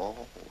 Oh,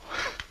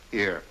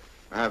 here,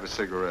 have a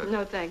cigarette.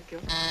 No, thank you.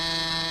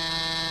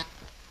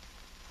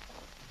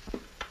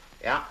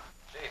 Yeah?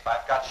 Chief,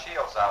 I've got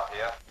Shields out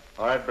here.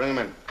 All right, bring him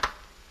in.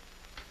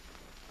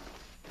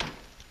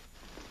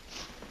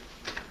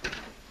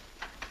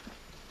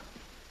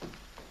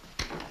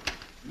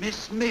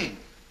 Miss Ming.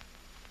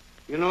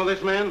 You know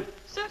this man?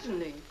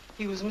 Certainly.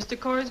 He was Mr.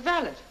 Corey's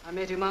valet. I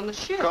met him on the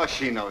ship. Of course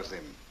she knows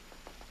him.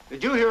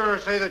 Did you hear her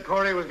say that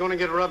Corey was going to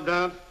get rubbed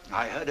out?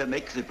 I heard her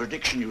make the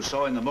prediction you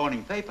saw in the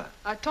morning paper.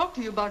 I talked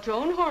to you about your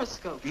own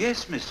horoscope.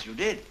 Yes, miss, you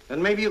did.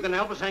 Then maybe you can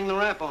help us hang the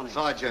rap on him.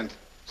 Sergeant,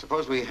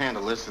 suppose we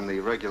handle this in the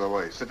regular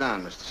way. Sit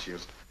down, Mr.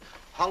 Shields.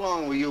 How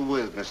long were you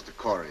with Mr.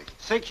 Corey?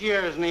 6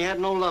 years, and he had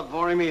no love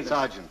for him either.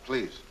 Sergeant,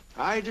 please.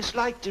 I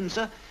disliked him,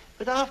 sir,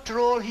 but after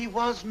all, he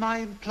was my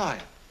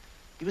employer.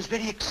 He was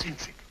very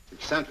eccentric.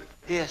 Eccentric?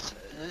 Yes,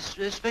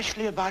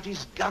 especially about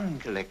his gun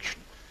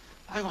collection.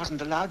 I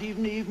wasn't allowed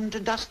even to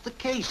dust the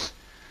case,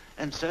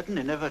 and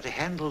certainly never to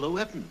handle the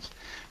weapons.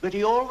 But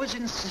he always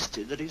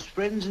insisted that his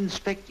friends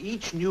inspect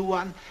each new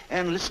one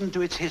and listen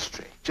to its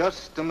history.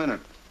 Just a minute.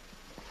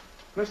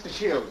 Mr.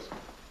 Shields,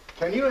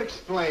 can you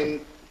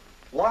explain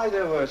why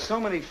there were so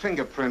many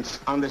fingerprints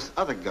on this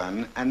other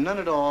gun and none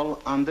at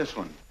all on this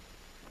one?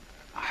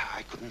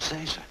 I couldn't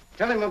say, sir.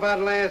 Tell him about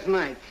last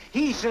night.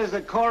 He says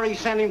that Corey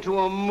sent him to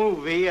a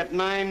movie at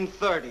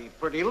 9:30.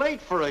 Pretty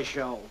late for a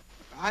show.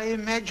 I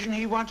imagine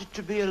he wanted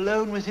to be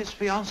alone with his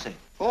fiancée.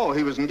 Oh,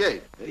 he was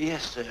engaged?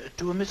 Yes,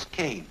 to a Miss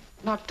Kane.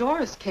 Not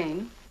Doris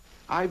Kane.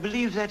 I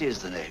believe that is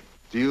the name.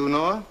 Do you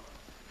know her?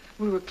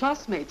 We were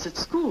classmates at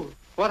school.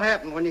 What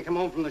happened when you come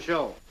home from the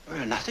show?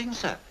 Nothing,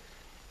 sir.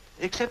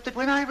 Except that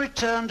when I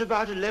returned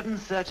about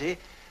 11:30,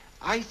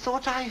 I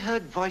thought I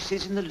heard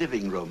voices in the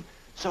living room,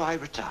 so I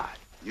retired.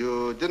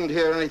 You didn't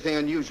hear anything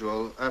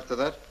unusual after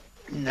that?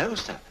 No,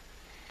 sir.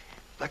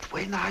 But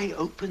when I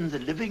opened the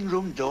living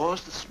room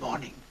doors this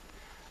morning,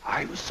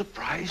 I was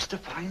surprised to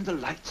find the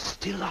lights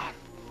still on.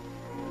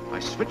 I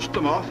switched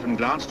them off and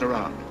glanced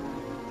around,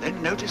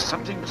 then noticed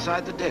something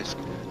beside the desk.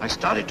 I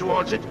started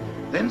towards it,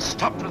 then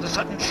stopped with a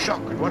sudden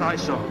shock at what I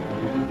saw.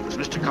 It was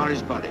Mr.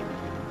 Corey's body.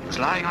 He was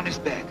lying on his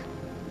back.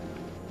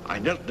 I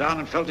knelt down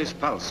and felt his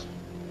pulse.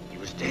 He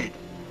was dead.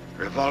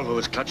 A revolver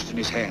was clutched in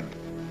his hand.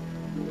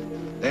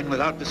 Then,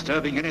 without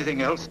disturbing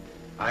anything else,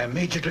 I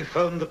immediately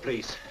phoned the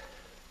police.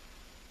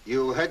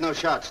 You heard no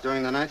shots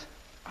during the night?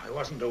 I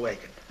wasn't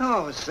awakened.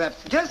 Oh,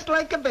 Seth, just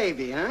like a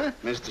baby, huh?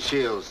 Mr.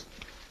 Shields,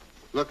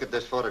 look at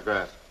this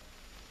photograph.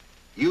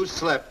 You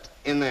slept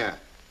in there.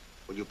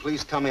 Will you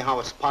please tell me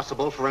how it's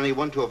possible for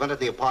anyone to have entered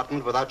the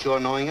apartment without your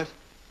knowing it?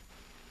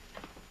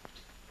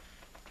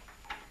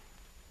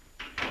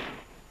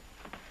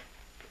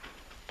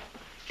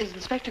 Is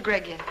Inspector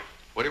Gregg in?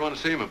 What do you want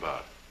to see him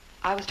about?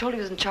 I was told he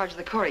was in charge of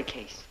the Corey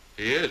case.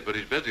 He is, but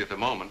he's busy at the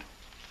moment.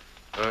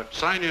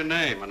 Sign your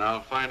name, and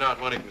I'll find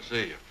out when he can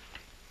see you.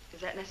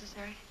 Is that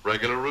necessary?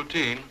 Regular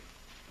routine.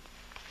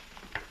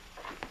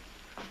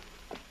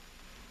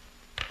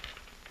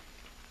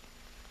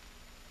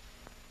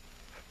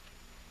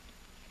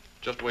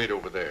 Just wait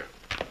over there.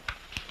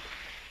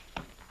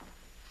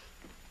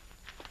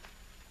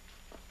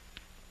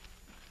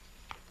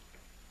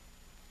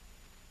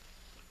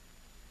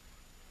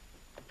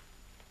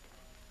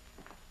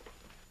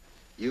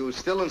 You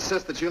still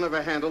insist that you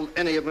never handled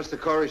any of Mr.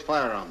 Corey's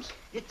firearms?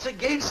 It's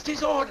against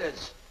his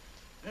orders.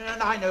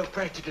 And I know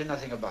practically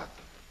nothing about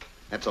them.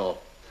 That's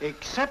all.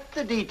 Except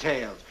the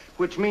details,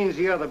 which means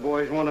the other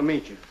boys want to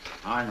meet you.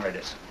 I'm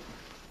ready, sir.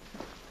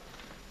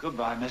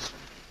 Goodbye, miss.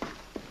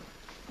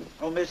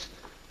 Oh, miss,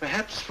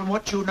 perhaps from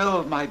what you know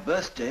of my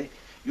birthday,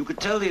 you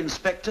could tell the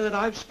inspector that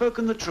I've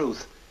spoken the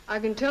truth. I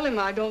can tell him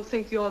I don't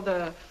think you're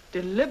the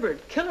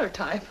deliberate killer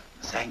type.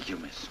 Thank you,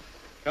 miss.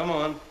 Come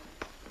on.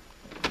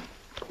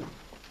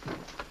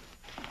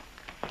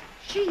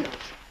 Shields.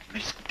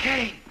 Miss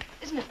Kane.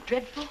 Isn't it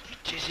dreadful?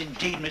 It is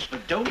indeed, miss,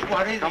 but don't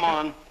worry. Come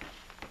on.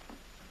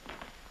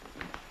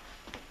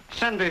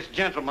 Send this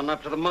gentleman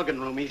up to the mugging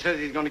room. He says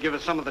he's going to give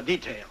us some of the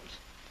details.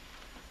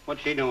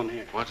 What's she doing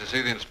here? Wants to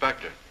see the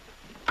inspector.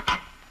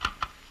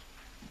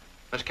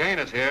 Miss Kane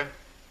is here.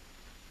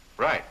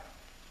 Right.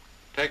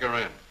 Take her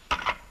in.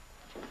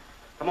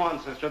 Come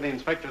on, sister. The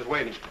inspector's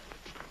waiting.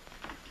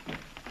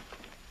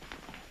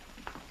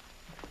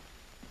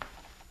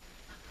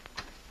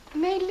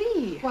 Mei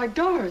Lee. Why,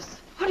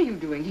 Doris, what are you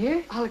doing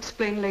here? I'll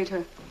explain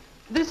later.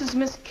 This is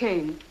Miss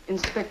Kane,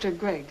 Inspector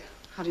Gregg.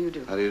 How do you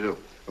do? How do you do?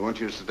 I want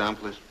you to sit down,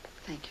 please.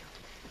 Thank you.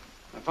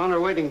 I found her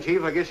waiting,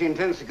 Chief. I guess she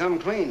intends to come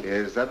clean.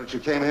 Is that what you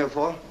came here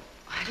for?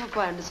 I don't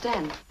quite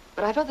understand,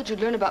 but I thought that you'd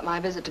learn about my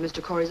visit to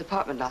Mr. Corey's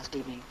apartment last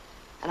evening,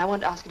 and I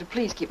wanted to ask you to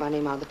please keep my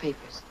name out of the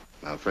papers.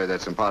 I'm afraid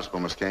that's impossible,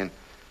 Miss Kane.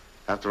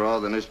 After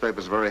all, the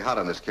newspaper's very hot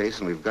on this case,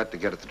 and we've got to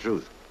get at the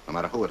truth, no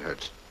matter who it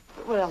hurts.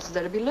 But what else is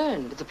there to be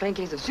learned? It's a plain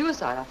case of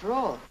suicide, after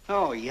all.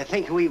 Oh, you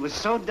think we was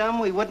so dumb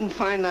we wouldn't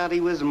find out he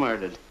was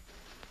murdered?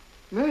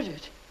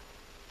 Murdered?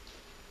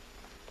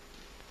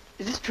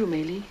 Is this true,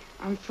 Mei Lee?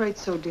 I'm afraid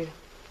so, dear.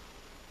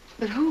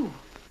 But who?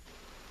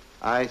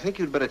 I think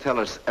you'd better tell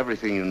us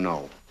everything you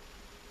know.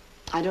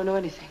 I don't know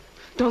anything.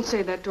 Don't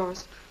say that,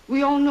 Doris.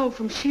 We all know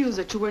from Shields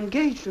that you were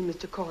engaged to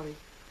Mr. Corey.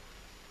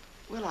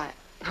 Well, I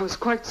was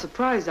quite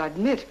surprised, I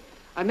admit.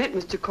 I met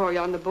Mr. Corey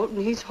on the boat,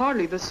 and he's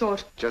hardly the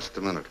sort... Just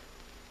a minute.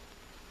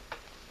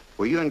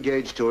 Were you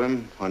engaged to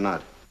him or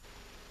not?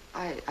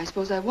 I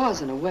suppose I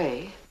was, in a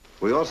way.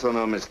 We also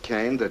know, Miss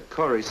Kane, that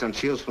Corey sent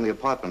Shields from the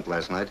apartment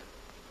last night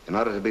in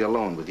order to be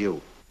alone with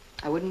you.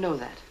 I wouldn't know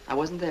that. I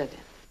wasn't there then.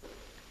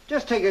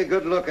 Just take a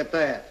good look at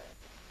that.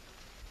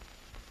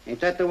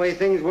 Ain't that the way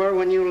things were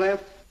when you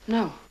left?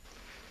 No.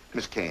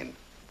 Miss Kane,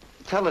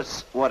 tell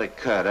us what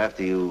occurred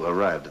after you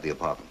arrived at the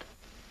apartment.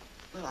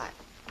 Well,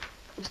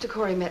 Mr.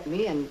 Corey met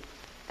me and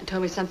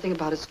told me something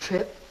about his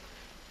trip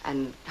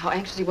and how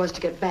anxious he was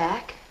to get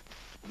back.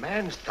 The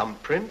man's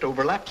thumbprint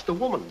overlaps the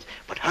woman's,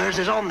 but hers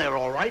is on there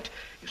all right.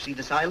 You see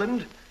this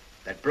island,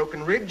 that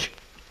broken ridge,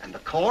 and the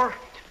core?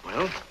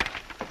 Well,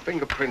 the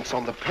fingerprints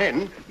on the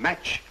pen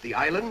match the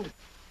island,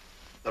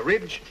 the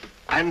ridge,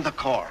 and the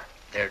core.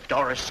 They're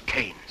Doris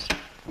Kane's.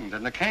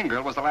 Then the Kane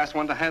girl was the last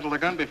one to handle the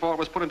gun before it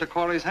was put into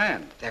Corey's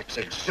hand. That's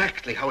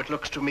exactly how it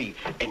looks to me.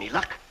 Any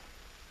luck?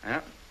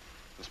 Yeah.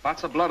 The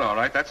spots of blood, all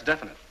right. That's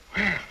definite.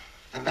 Well,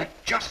 then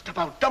that just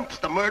about dumps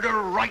the murder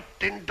right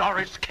in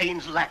Doris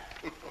Kane's lap.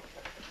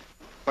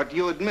 But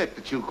you admit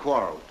that you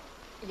quarreled.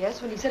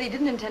 Yes, when he said he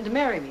didn't intend to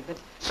marry me, but...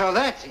 So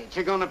that's it.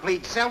 You're going to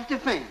plead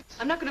self-defense.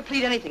 I'm not going to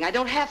plead anything. I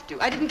don't have to.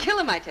 I didn't kill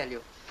him, I tell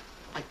you.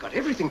 I got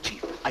everything,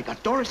 Chief. I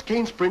got Doris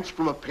Kane's prints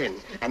from a pen,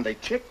 and they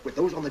check with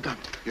those on the gun.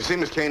 You see,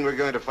 Miss Kane, we're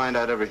going to find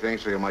out everything,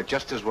 so you might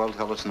just as well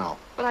tell us now.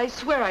 But I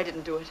swear I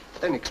didn't do it.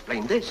 Then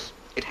explain this.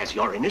 It has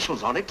your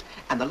initials on it,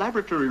 and the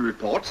laboratory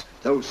reports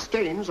those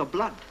stains are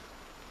blood.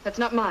 That's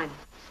not mine.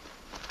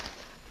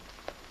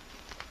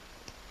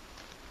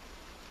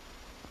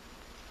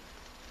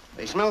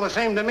 They smell the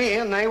same to me,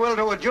 and they will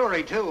to a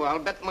jury, too. I'll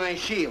bet my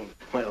shield.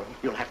 Well,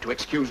 you'll have to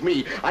excuse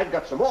me. I've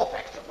got some more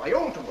facts of my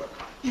own to work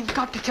on. You've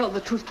got to tell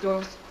the truth,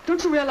 Doris.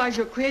 Don't you realize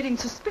you're creating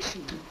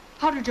suspicion?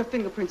 How did your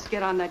fingerprints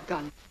get on that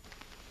gun?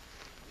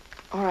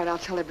 All right, I'll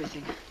tell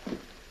everything.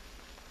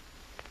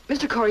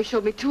 Mr. Corey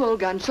showed me 2 old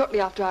guns shortly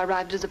after I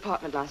arrived at his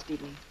apartment last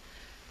evening.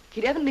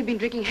 He'd evidently been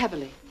drinking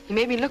heavily. He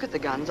made me look at the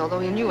guns,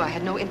 although he knew I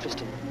had no interest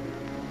in them.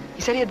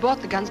 He said he had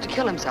bought the guns to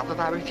kill himself if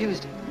I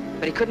refused him,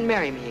 but he couldn't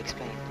marry me, he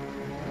explained.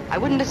 I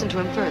wouldn't listen to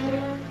him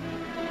further.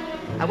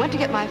 I went to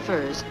get my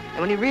furs, and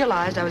when he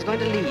realized I was going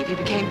to leave, he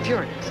became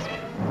furious.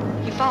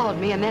 He followed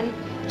me, and then,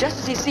 just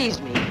as he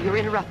seized me, you were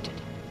interrupted.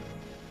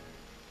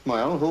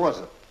 Well, who was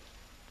it?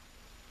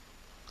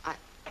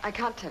 I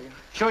can't tell you.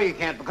 Sure you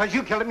can't, because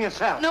you killed him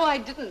yourself. No, I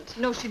didn't.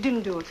 No, she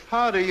didn't do it.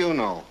 How do you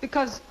know?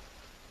 Because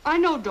I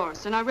know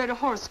Doris, and I read a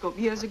horoscope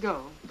years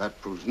ago. That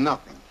proves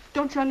nothing.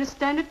 Don't you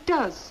understand? It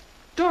does.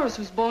 Doris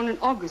was born in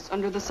August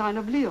under the sign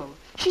of Leo.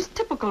 She's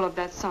typical of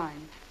that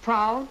sign.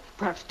 Proud,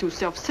 perhaps too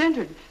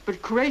self-centered,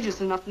 but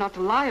courageous enough not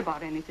to lie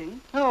about anything.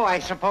 Oh, I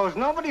suppose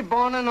nobody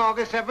born in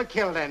August ever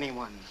killed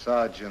anyone.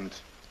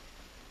 Sergeant.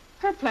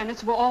 Her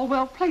planets were all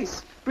well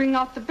placed, bringing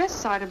out the best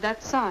side of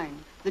that sign,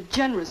 the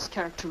generous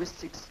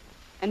characteristics.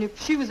 And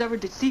if she was ever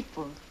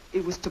deceitful,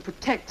 it was to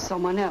protect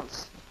someone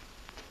else.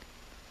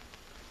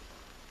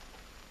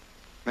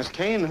 Miss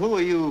Kane, who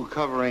are you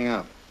covering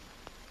up?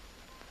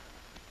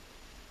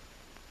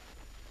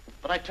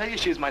 But I tell you,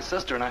 she's my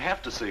sister, and I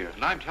have to see her.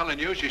 And I'm telling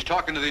you, she's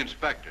talking to the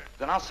inspector.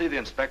 Then I'll see the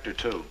inspector,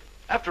 too.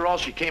 After all,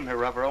 she came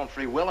here of her own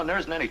free will, and there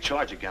isn't any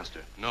charge against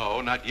her.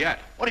 No, not yet.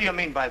 What do you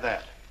mean by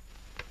that?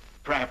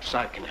 Perhaps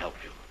I can help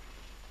you.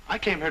 I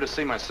came here to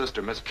see my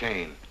sister, Miss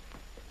Kane.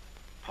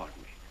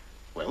 Pardon me.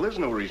 Well, there's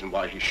no reason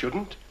why he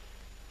shouldn't.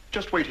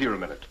 Just wait here a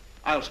minute.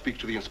 I'll speak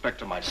to the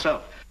inspector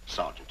myself.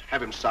 Sergeant,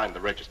 have him sign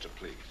the register,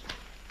 please.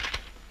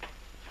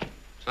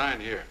 Sign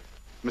here.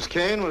 Miss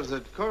Kane, was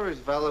it Corey's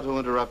valet who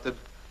interrupted?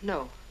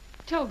 No.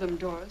 Tell them,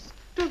 Doris.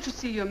 Don't you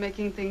see you're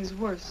making things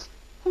worse?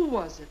 Who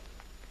was it?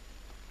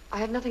 I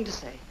have nothing to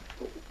say.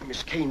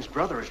 Miss Kane's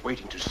brother is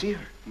waiting to see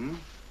her. Hmm?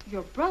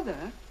 Your brother?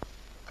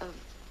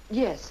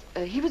 Yes.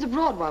 He was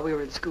abroad while we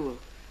were at school.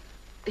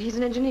 He's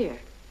an engineer.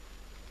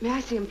 May I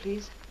see him,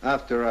 please?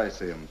 After I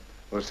see him.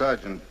 Well,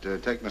 Sergeant,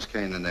 take Miss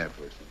Kane in there,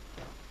 please.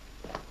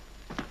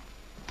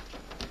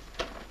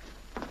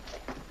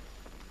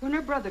 When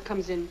her brother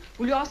comes in,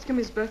 will you ask him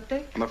his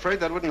birthday? I'm afraid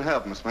that wouldn't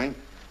help, Miss Ming.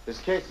 This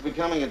case is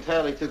becoming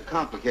entirely too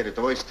complicated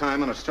to waste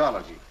time on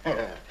astrology.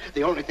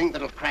 The only thing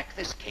that'll crack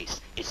this case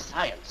is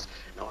science.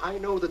 Now, I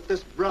know that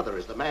this brother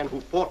is the man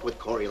who fought with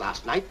Corey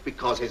last night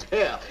because his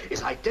hair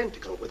is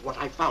identical with what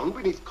I found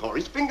beneath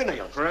Corey's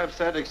fingernails. Perhaps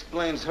that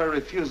explains her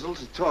refusal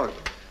to talk.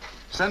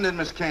 Send in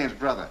Miss Kane's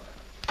brother.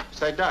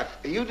 Say, Doc,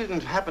 you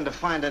didn't happen to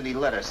find any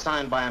letters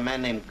signed by a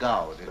man named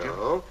Gao, did you?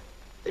 No.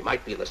 They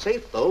might be in the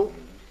safe, though.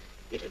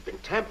 It had been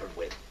tampered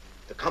with.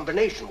 The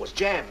combination was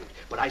jammed,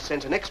 but I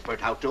sent an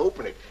expert out to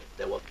open it.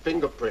 There were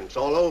fingerprints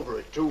all over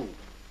it, too.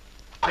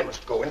 I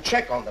must go and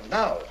check on them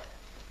now.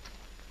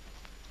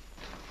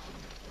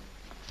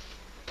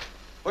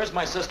 Where's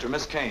my sister,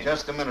 Miss Kane?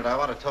 Just a minute. I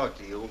want to talk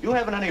to you. You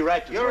haven't any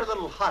right to... You're a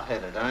little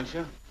hot-headed, aren't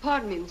you?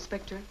 Pardon me,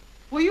 Inspector.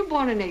 Were you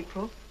born in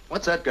April?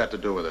 What's that got to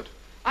do with it?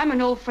 I'm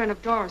an old friend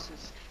of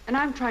Doris's, and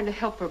I'm trying to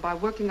help her by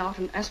working out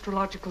an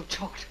astrological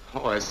chart.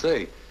 Oh, I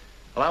see.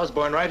 Well, I was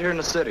born right here in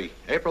the city,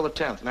 April the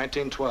 10th,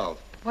 1912.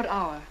 What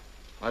hour?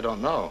 I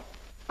don't know.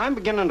 I'm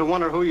beginning to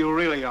wonder who you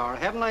really are.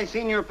 Haven't I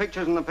seen your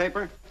pictures in the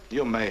paper?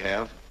 You may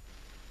have.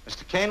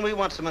 Mr. Kane, we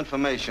want some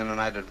information,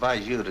 and I'd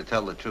advise you to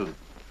tell the truth.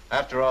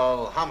 After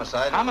all,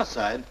 homicide...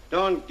 Homicide?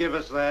 Don't give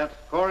us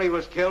that. Corey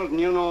was killed, and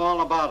you know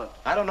all about it.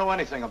 I don't know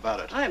anything about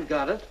it. I've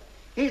got it.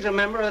 He's a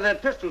member of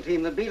that pistol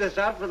team that beat us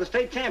out for the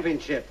state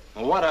championship.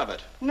 Well, what of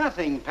it?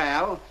 Nothing,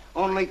 pal.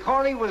 Only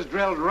Corey was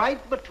drilled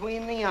right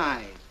between the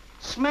eyes.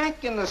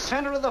 Smack in the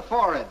center of the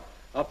forehead.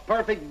 A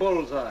perfect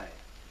bullseye.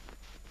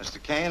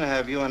 Mr. Kane,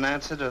 have you an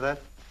answer to that?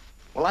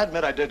 Well, I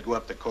admit I did go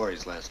up to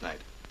Corey's last night.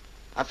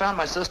 I found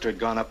my sister had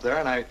gone up there,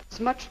 and It's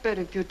much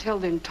better if you tell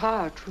the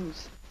entire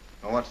truth.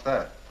 Well, what's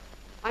that?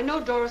 I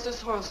know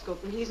Doris's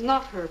horoscope, and he's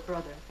not her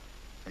brother.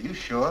 Are you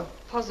sure?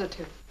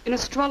 Positive. In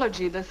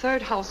astrology, the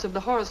third house of the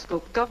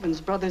horoscope governs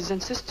brothers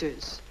and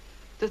sisters.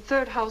 The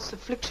third house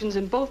afflictions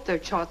in both their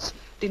charts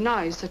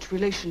denies such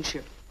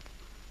relationship.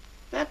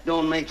 That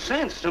don't make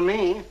sense to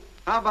me.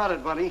 How about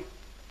it, buddy?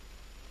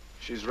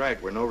 She's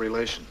right. We're no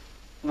relation.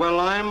 Well,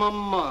 I'm a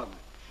mug.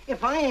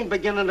 If I ain't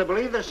beginning to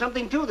believe there's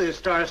something to this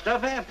star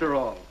stuff after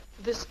all.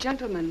 This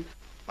gentleman...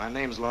 My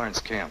name's Lawrence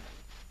Camp.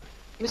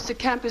 Mr.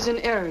 Camp is in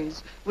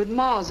Aries, with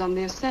Mars on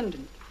the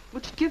ascendant,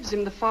 which gives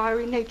him the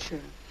fiery nature.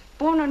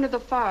 Born under the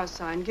fire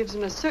sign gives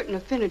him a certain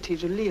affinity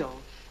to Leo,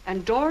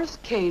 and Doris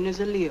Kane is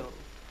a Leo.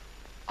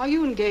 Are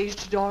you engaged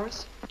to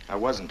Doris? I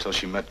was until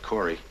she met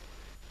Corey.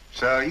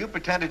 So you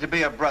pretended to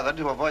be a brother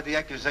to avoid the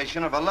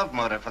accusation of a love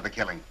motive for the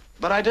killing?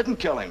 But I didn't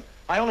kill him.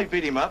 I only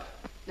beat him up.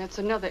 That's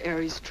another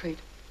Aries trait,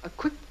 a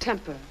quick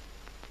temper.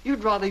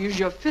 You'd rather use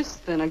your fists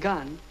than a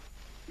gun.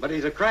 But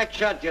he's a crack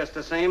shot just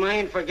the same. I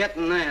ain't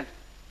forgetting that.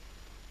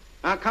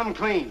 Now, come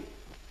clean.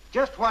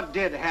 Just what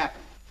did happen?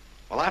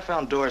 Well, I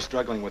found Doris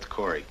struggling with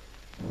Corey.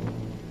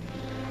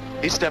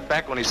 He stepped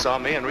back when he saw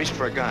me and reached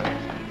for a gun.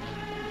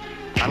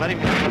 I let him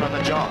hit him on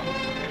the jaw.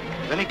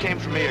 Then he came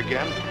for me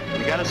again,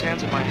 and he got his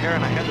hands in my hair,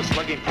 and I had to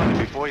slug him from it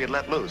before he'd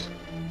let loose.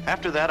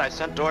 After that, I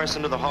sent Doris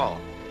into the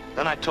hall.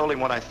 Then I told him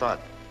what I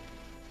thought.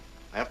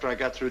 After I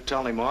got through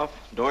telling him off,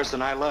 Doris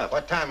and I left.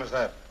 What time was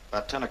that?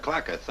 About 10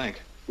 o'clock, I think.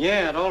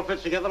 Yeah, it all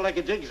fits together like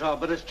a jigsaw,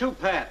 but it's too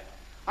pat.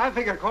 I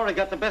figure Corey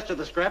got the best of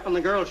the scrap and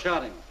the girl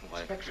shot him.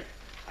 Inspector,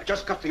 I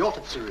just got the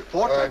autopsy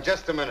report.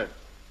 Just a minute.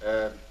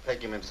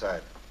 Take him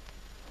inside.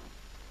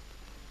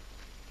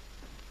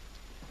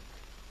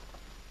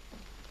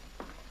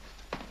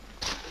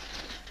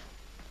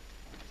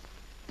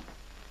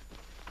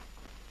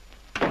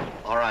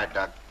 All right,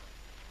 Doc.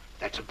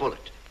 That's a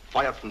bullet,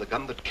 fired from the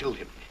gun that killed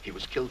him. He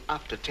was killed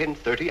after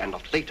 10:30 and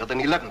not later than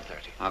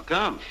 11:30. How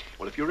come?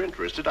 Well, if you're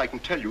interested, I can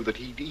tell you that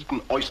he'd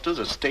eaten oysters,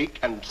 a steak,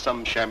 and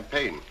some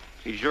champagne.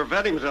 He sure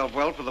fed himself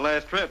well for the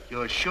last trip.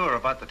 You're sure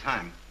about the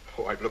time?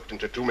 Oh, I've looked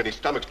into too many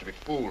stomachs to be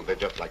fooled. They're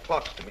just like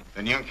clocks to me.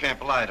 Then young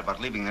Camp lied about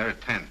leaving there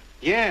at 10.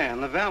 Yeah,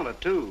 and the valet,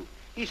 too.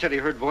 He said he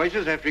heard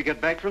voices after he got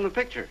back from the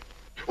picture.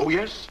 Oh,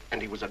 yes,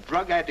 and he was a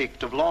drug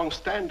addict of long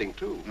standing,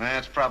 too.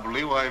 That's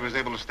probably why he was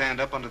able to stand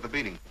up under the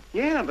beating.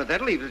 Yeah, but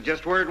that leaves it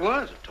just where it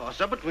was. A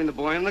toss-up between the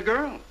boy and the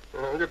girl.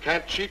 You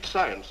can't cheat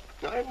science.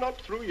 I'm not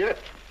through yet.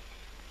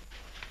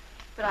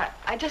 But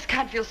I just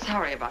can't feel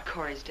sorry about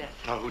Corey's death.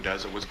 Oh, who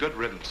does? It was good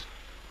riddance.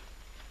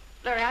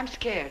 Larry, I'm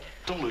scared.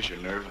 Don't lose your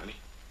nerve, honey.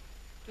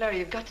 Larry,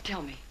 you've got to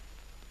tell me.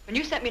 When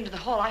you sent me into the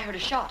hall, I heard a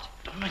shot.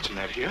 Don't mention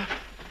that here.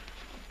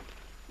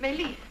 Mei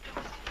Lee.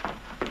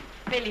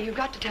 Mei Lee, you've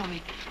got to tell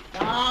me.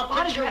 Now,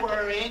 Why did quit your you have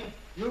to- worrying.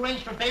 You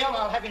arrange for bail,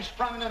 I'll have him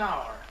sprung in an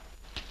hour.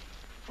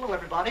 Hello,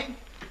 everybody.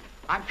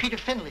 I'm Peter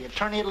Finley,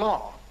 attorney at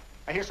law.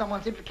 I hear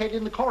someone's implicated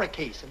in the Corey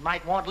case and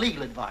might want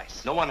legal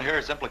advice. No one here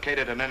is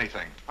implicated in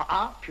anything.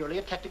 Purely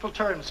a technical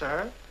term,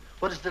 sir.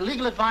 What is the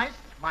legal advice?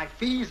 My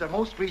fees are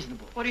most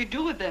reasonable. What do you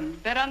do with them?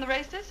 Bet on the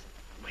races?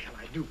 Well,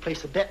 I do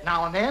place a bet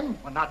now and then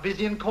when not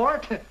busy in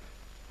court.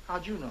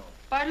 How'd you know?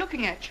 By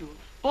looking at you.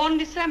 Born in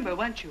December,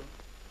 weren't you?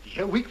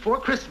 Yeah, week before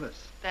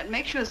Christmas. That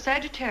makes you a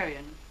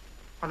Sagittarian.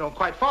 I don't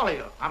quite follow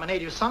you. I'm a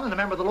native son and a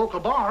member of the local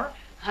bar.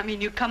 I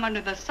mean, you come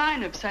under the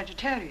sign of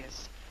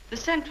Sagittarius. The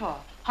centaur,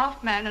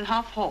 half man and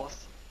half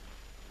horse.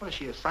 What, is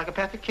she a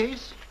psychopathic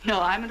case? No,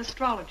 I'm an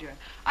astrologer.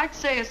 I'd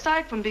say,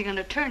 aside from being an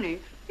attorney,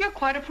 you're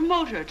quite a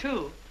promoter,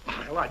 too.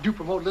 Well, I do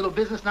promote a little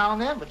business now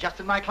and then, but just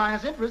in my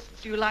client's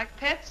interests. Do you like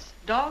pets,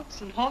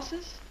 dogs, and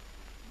horses?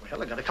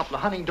 Well, I got a couple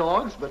of hunting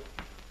dogs, but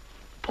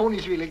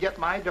ponies really get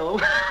my dough.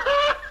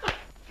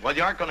 Well,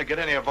 you aren't going to get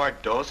any of our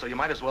dough, so you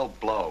might as well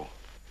blow.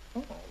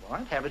 Oh, all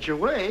right, have it your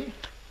way.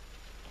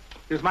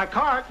 Here's my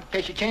card, in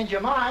case you change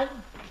your mind.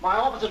 My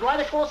office is right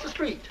across the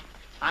street.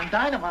 I'm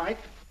dynamite.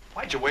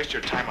 Why'd you waste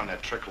your time on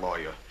that trick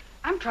lawyer?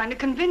 I'm trying to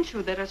convince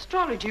you that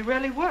astrology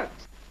really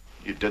works.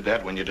 You did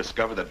that when you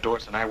discovered that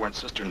Doris and I weren't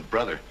sister and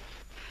brother.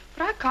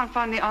 But I can't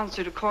find the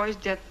answer to Corey's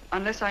death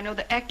unless I know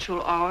the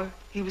actual hour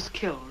he was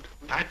killed.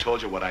 I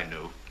told you what I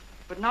knew.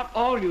 But not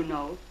all you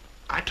know.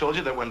 I told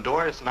you that when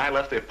Doris and I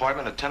left the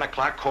apartment at 10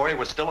 o'clock, Corey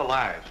was still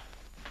alive.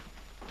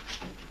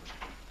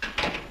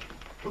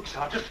 Look,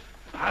 Sergeant,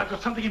 I've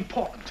got something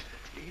important.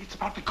 It's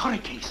about the Corey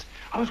case.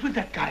 I was with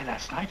that guy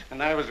last night.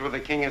 And I was with the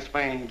King of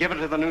Spain. Give it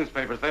to the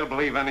newspapers. They'll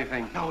believe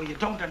anything. No, you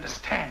don't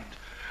understand.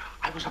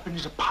 I was up in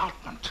his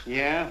apartment.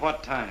 Yeah?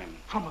 What time?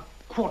 From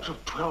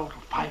 11:45 to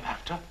 5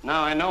 after.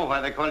 Now I know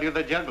why they call you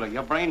the juggler.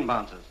 Your brain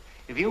bounces.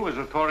 If you was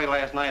with Corey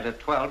last night at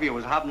 12, you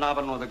was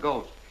hobnobbing with a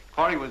ghost.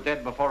 Corey was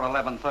dead before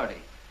 11:30.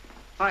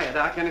 Hiya,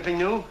 Doc. Anything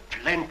new?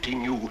 Plenty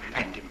new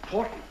and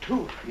important,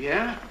 too.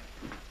 Yeah?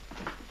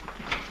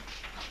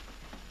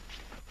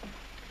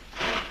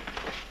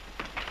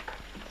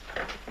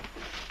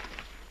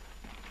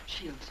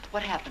 Shields,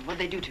 what happened?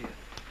 What'd they do to you?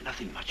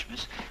 Nothing much,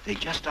 miss. They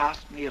just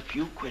asked me a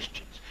few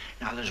questions.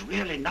 Now, there's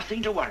really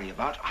nothing to worry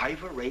about.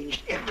 I've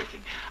arranged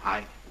everything.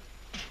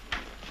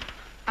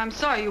 I'm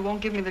sorry you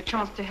won't give me the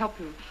chance to help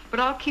you,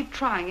 but I'll keep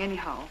trying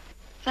anyhow.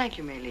 Thank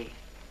you, Mei Lee.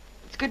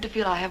 It's good to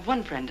feel I have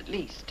one friend at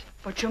least.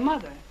 But your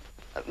mother?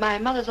 My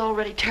mother's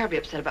already terribly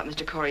upset about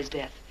Mr. Corey's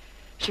death.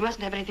 She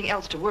mustn't have anything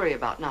else to worry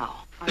about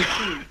now. I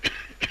see.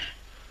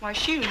 Why,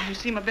 Shields, you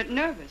seem a bit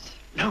nervous.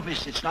 No,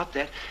 miss, it's not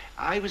that.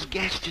 I was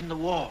gassed in the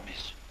war,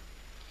 miss.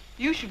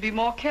 You should be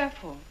more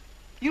careful.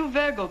 You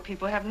Virgo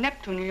people have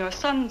Neptune in your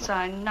sun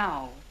sign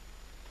now.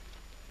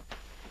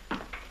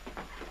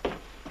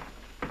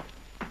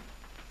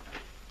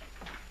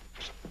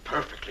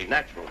 Perfectly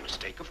natural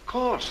mistake, of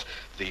course.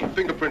 The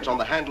fingerprints on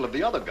the handle of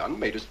the other gun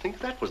made us think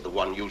that was the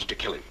one used to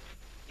kill him.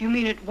 You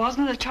mean it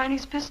wasn't a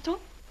Chinese pistol?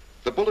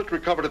 The bullet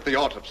recovered at the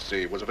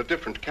autopsy was of a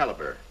different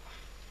caliber.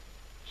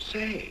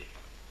 Say,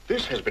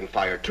 this has been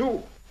fired,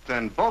 too.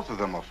 Then both of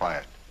them were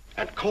fired.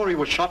 And Corey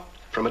was shot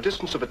from a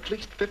distance of at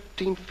least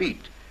 15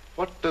 feet.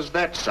 What does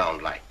that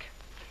sound like?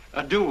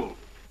 A duel.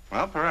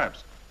 Well,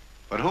 perhaps.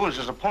 But who was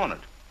his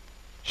opponent?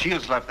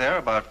 Shields left there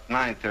about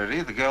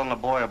 9:30, the girl and the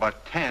boy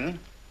about 10.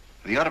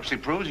 The autopsy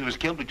proves he was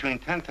killed between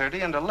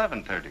 10:30 and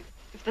 11:30.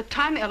 If the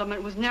time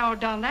element was narrowed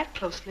down that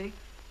closely,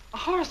 a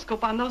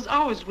horoscope on those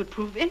hours would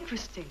prove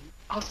interesting.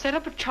 I'll set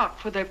up a chart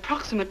for the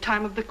approximate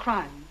time of the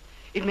crime.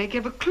 It may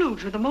give a clue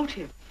to the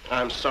motive.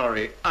 I'm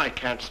sorry, I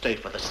can't stay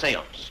for the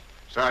seance.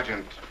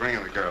 Sergeant, bring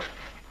in the girl.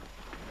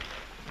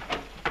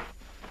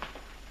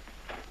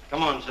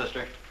 Come on,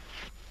 sister.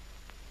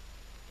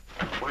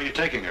 Where are you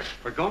taking her?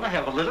 We're going to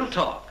have a little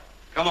talk.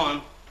 Come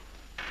on.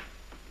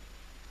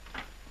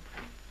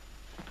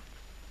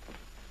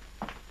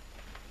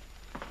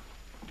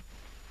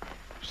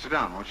 Sit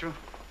down, won't you?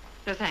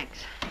 No,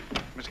 thanks.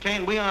 Miss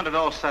Kane, we aren't at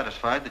all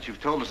satisfied that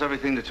you've told us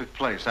everything that took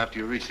place after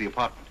you reached the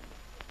apartment.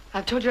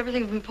 I've told you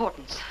everything of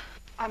importance.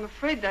 I'm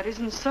afraid that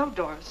isn't so,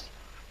 Doris.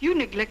 You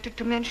neglected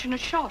to mention a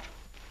shot.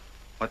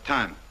 What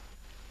time?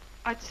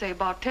 I'd say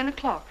about 10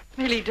 o'clock.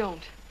 Really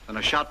don't. Then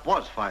a shot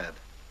was fired.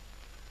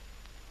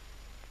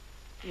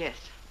 Yes.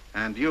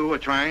 And you were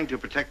trying to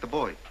protect the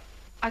boy.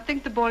 I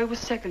think the boy was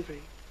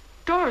secondary.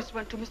 Doris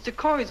went to Mr.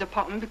 Corey's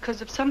apartment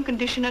because of some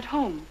condition at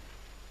home.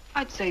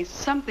 I'd say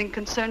something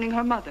concerning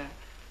her mother.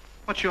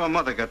 What's your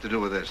mother got to do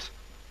with this?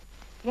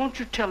 Won't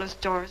you tell us,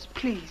 Doris,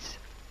 please?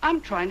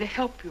 I'm trying to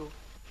help you.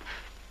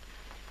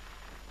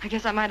 I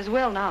guess I might as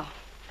well now.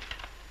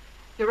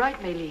 You're right,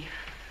 Mei Lee.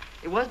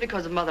 It was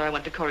because of Mother I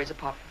went to Corey's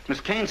apartment.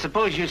 Miss Kane,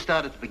 suppose you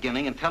start at the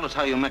beginning and tell us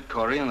how you met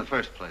Corey in the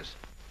first place.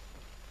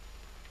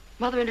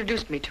 Mother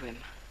introduced me to him.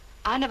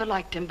 I never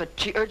liked him, but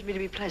she urged me to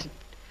be pleasant.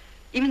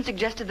 Even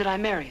suggested that I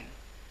marry him.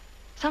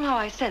 Somehow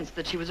I sensed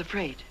that she was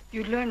afraid.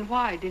 You'd learn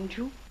why, didn't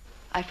you?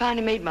 I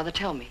finally made Mother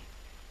tell me.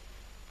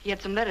 He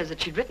had some letters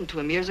that she'd written to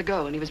him years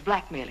ago, and he was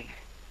blackmailing her.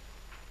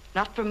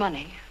 Not for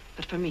money,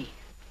 but for me.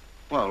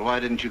 Well, why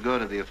didn't you go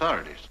to the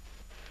authorities?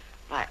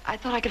 I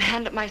thought I could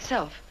handle it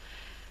myself.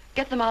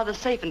 Get them out of the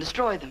safe and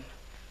destroy them.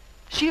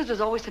 Shields was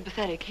always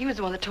sympathetic. He was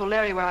the one that told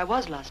Larry where I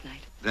was last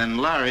night. Then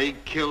Larry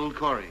killed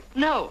Corey.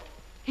 No.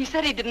 He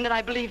said he didn't, and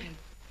I believe him.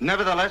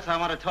 Nevertheless, I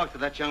want to talk to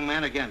that young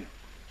man again.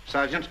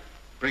 Sergeant,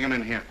 bring him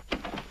in here.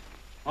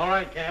 All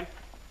right, Camp.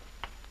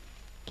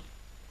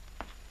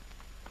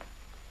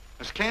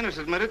 Miss Kane has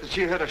admitted that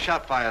she heard a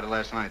shot fired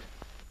last night.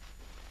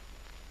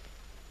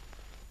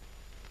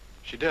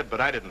 She did,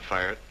 but I didn't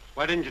fire it.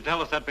 Why didn't you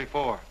tell us that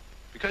before?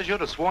 Because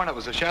you'd have sworn it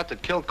was a shot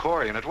that killed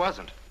Corey, and it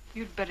wasn't.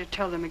 You'd better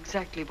tell them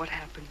exactly what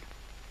happened.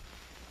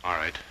 All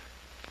right.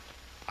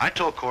 I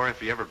told Corey if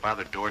he ever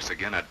bothered Doris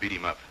again, I'd beat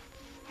him up.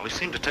 Well, he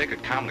seemed to take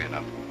it calmly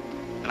enough.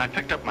 Then I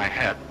picked up my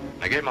hat,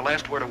 and I gave him a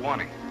last word of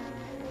warning.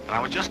 And I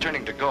was just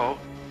turning to go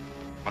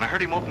when I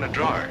heard him open a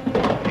drawer.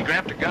 He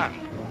grabbed a gun,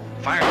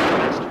 fired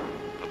fast.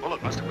 The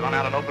bullet must have gone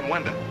out an open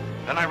window.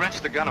 Then I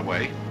wrenched the gun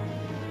away,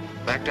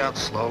 backed out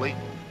slowly,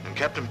 and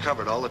kept him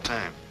covered all the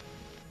time.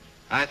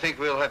 I think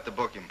we'll have to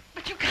book him.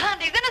 But you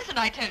can't. He's innocent,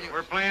 I tell you.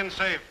 We're playing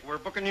safe. We're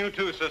booking you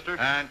too, sister.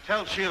 And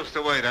tell Shields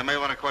to wait. I may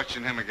want to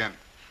question him again.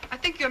 I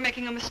think you're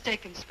making a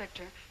mistake,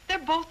 Inspector. They're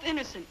both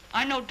innocent.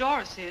 I know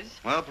Doris is.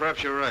 Well,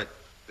 perhaps you're right.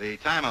 The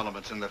time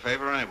element's in their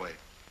favor anyway.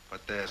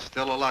 But there's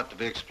still a lot to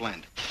be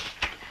explained.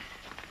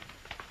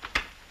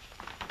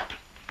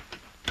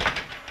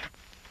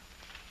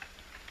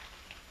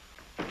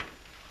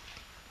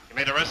 You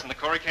made arrests in the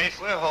Corey case?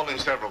 We're holding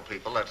several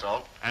people, that's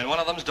all. And one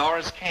of them's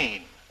Doris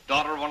Kane,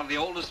 daughter of one of the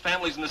oldest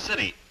families in the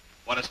city.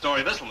 What a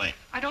story this'll make.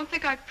 I don't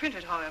think I'd print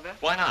it, however.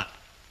 Why not?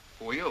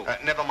 Who are you?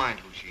 Never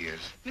mind who she is.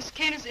 Miss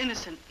Kane is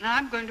innocent, and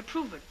I'm going to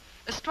prove it.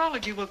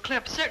 Astrology will clear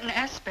up certain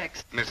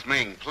aspects. Miss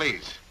Ming,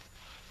 please.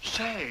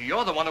 Say,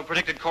 you're the one who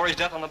predicted Corey's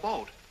death on the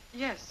boat.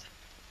 Yes.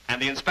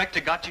 And the inspector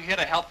got you here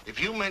to help?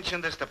 If you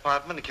mention this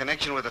department in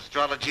connection with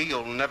astrology,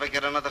 you'll never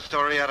get another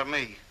story out of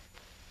me.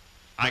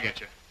 I get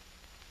you.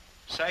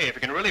 Say, if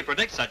you can really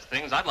predict such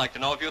things, I'd like to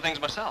know a few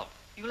things myself.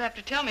 You'll have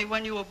to tell me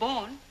when you were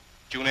born.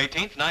 June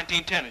 18th,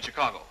 1910 in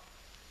Chicago.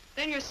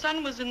 Then your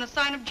son was in the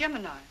sign of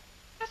Gemini.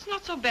 That's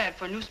not so bad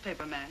for a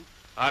newspaper man.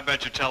 I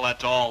bet you tell that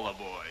to all the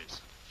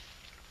boys.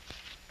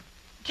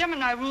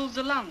 Gemini rules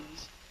the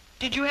lungs.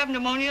 Did you have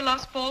pneumonia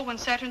last fall when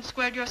Saturn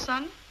squared your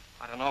son?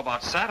 I don't know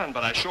about Saturn,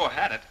 but I sure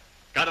had it.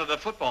 Got it at a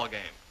football game.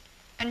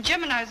 And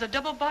Gemini is a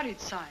double-bodied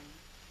sign.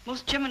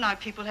 Most Gemini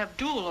people have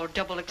dual or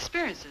double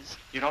experiences.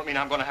 You don't mean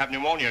I'm going to have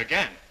pneumonia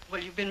again?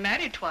 Well, you've been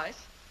married twice.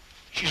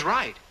 She's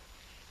right.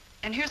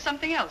 And here's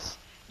something else.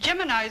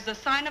 Gemini is the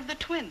sign of the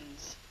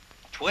twins.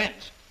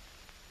 Twins?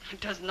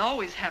 It doesn't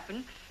always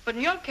happen, but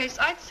in your case,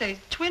 I'd say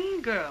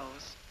twin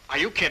girls. Are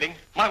you kidding?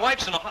 My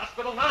wife's in the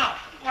hospital now.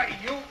 Why,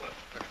 you...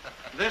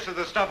 This is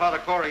the stuff out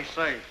of Corey's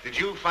safe. Did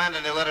you find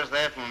any letters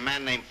there from a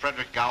man named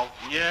Frederick Gow?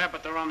 Yeah,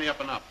 but they're on the up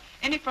and up.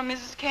 Any from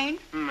Mrs. Kane?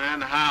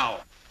 And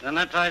how? Then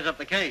that ties up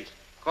the case.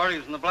 Corey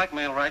was in the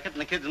blackmail racket, and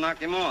the kids knocked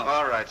him off.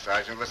 All right,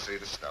 Sergeant, let's see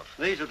the stuff.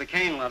 These are the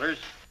Kane letters.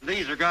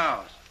 These are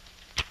Gow's.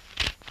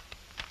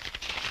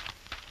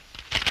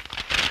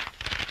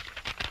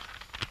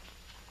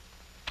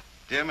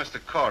 Dear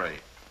Mr. Corey,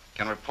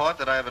 can report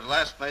that I have at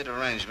last made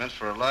arrangements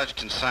for a large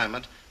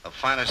consignment of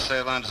finest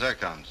Ceylon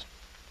zircons.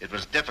 It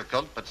was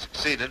difficult, but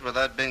succeeded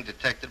without being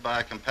detected by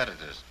our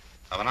competitors.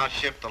 I will now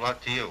shift the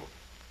lot to you.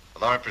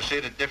 Although I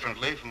proceeded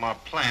differently from our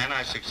plan,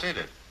 I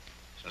succeeded.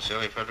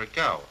 Sincerely, Frederick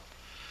Gow.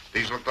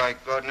 These look like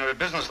ordinary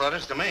business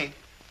letters to me.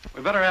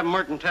 We better have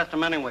Merton test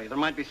them anyway. There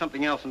might be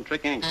something else in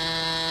trick ink.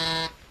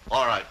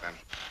 All right, then.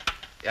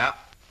 Yeah?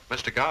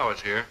 Mr. Gow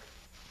is here.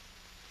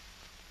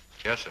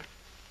 Yes, sir.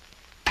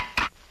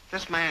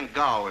 This man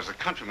Gow is a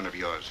countryman of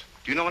yours.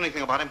 Do you know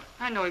anything about him?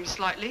 I know him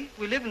slightly.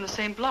 We live in the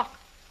same block.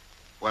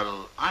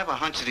 Well, I've a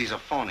hunch that he's a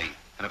phony.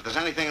 And if there's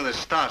anything in this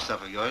star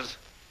stuff of yours,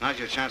 now's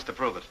your chance to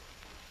prove it.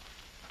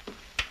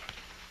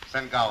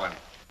 Send Gow in.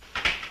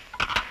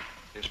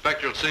 The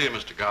inspector will see you,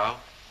 Mr. Gow.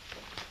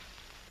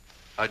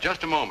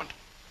 Just a moment.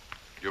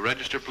 Your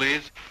register,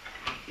 please.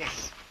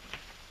 Yes.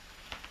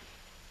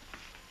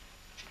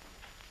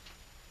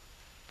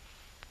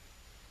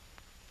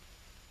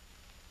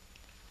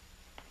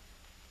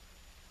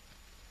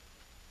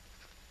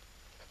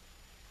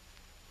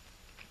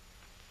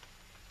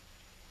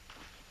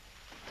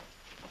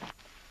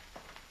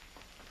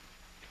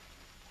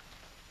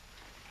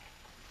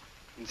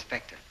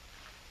 Inspector.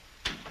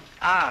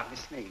 Ah,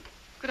 Miss Ming.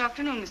 Good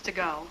afternoon, Mr.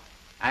 Gow.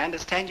 I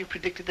understand you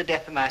predicted the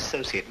death of my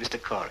associate,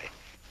 Mr. Corey.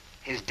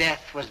 His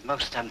death was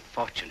most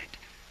unfortunate,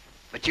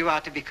 but you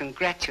are to be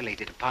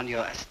congratulated upon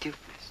your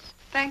astuteness.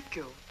 Thank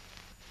you.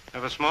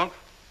 Have a smoke?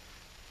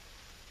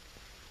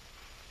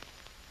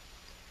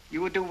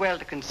 You would do well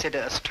to consider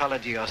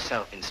astrology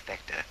yourself,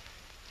 Inspector,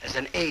 as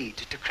an aid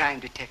to crime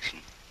detection.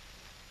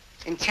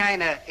 In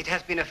China, it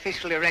has been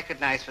officially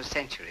recognized for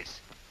centuries.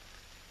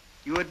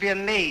 You would be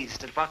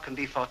amazed at what can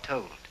be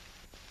foretold.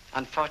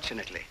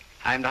 Unfortunately,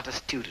 I am not a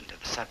student of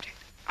the subject.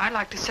 I'd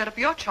like to set up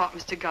your chart,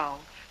 Mr. Gow,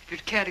 if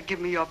you'd care to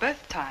give me your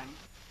birth time.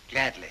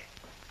 Gladly.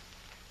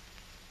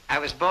 I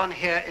was born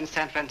here in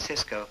San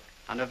Francisco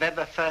on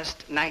November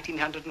 1st,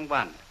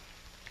 1901,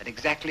 at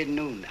exactly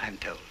noon, I'm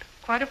told.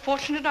 Quite a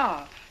fortunate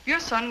hour. Your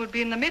son would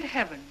be in the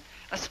mid-heaven,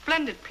 a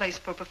splendid place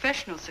for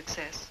professional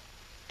success.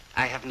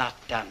 I have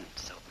not done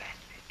so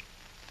badly.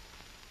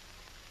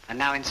 And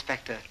now,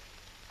 Inspector,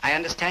 I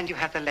understand you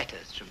have the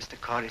letters from Mr.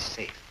 Corey's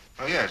safe.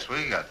 Oh, yes,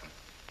 we got them.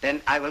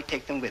 Then I will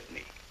take them with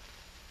me.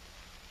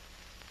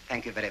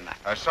 Thank you very much.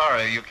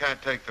 Sorry, you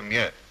can't take them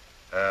yet.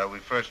 We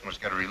first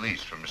must get a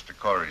release from Mr.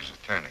 Corey's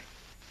attorney.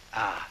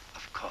 Ah,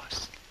 of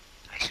course.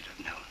 I should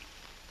have known.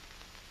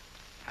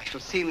 I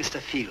shall see Mr.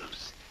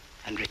 Fields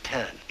and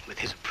return with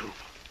his approval.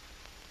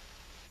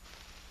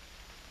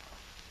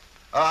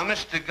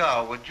 Mr.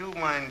 Gao, would you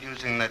mind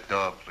using that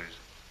door, please?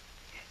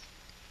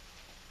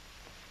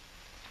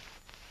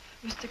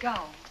 Mr.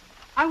 Gao,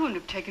 I wouldn't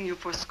have taken you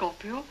for a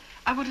Scorpio.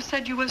 I would have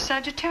said you were a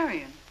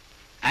Sagittarian.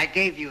 I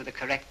gave you the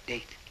correct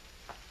date.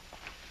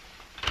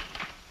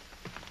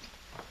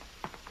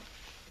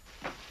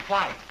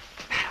 Why?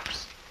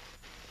 Perhaps.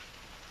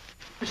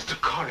 Mr.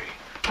 Corey,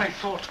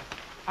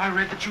 I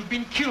read that you've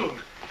been killed.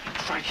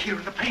 It's right here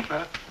in the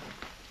paper.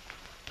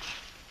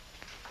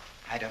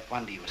 I don't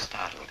wonder you were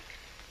startled.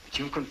 But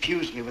you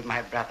confused me with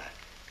my brother.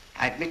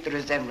 I admit the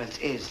resemblance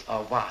is,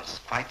 or was,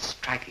 quite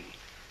striking.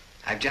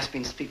 I've just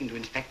been speaking to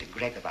Inspector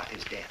Gregg about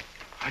his death.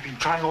 I've been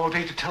trying all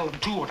day to tell them,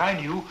 too, what I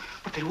knew,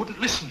 but they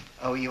wouldn't listen.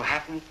 Oh, you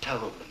haven't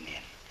told them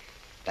yet.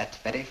 That's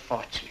very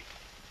fortunate.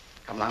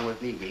 Come along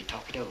with me, we'll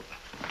talk it over.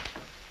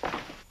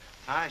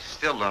 I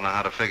still don't know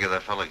how to figure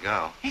that fellow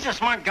Gao. He's a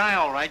smart guy,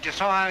 all right. You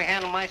saw how he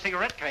handled my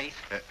cigarette case.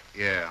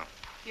 Yeah.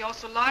 He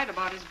also lied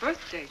about his birth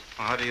date.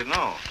 Well, how do you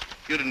know?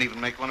 You didn't even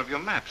make one of your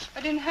maps.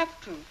 I didn't have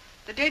to.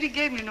 The date he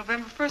gave me,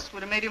 November 1st,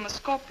 would have made him a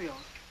Scorpio.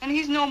 And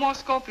he's no more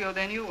Scorpio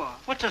than you are.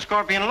 What's a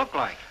scorpion look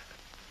like?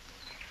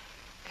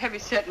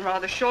 Heavy-set and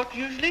rather short,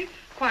 usually.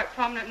 Quite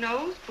prominent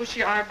nose,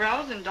 bushy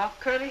eyebrows, and dark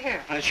curly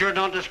hair. I sure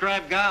don't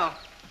describe Gao.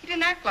 He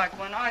didn't act like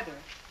one either.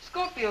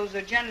 Scorpios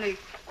are generally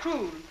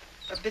cruel,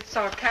 a bit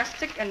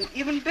sarcastic, and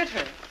even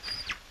bitter.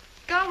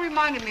 Gao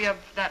reminded me of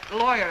that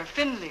lawyer,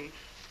 Finley.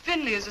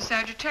 Finley is a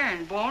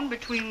Sagittarian, born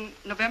between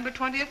November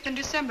 20th and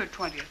December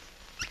 20th.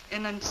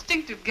 An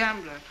instinctive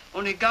gambler,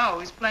 only Gao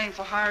is playing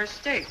for higher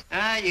stakes.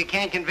 You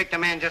can't convict a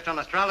man just on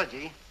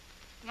astrology.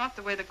 Not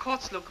the way the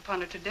courts look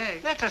upon it today.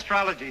 That's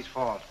astrology's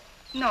fault.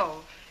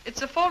 No,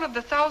 it's the fault of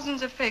the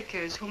thousands of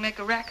fakirs who make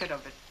a racket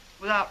of it,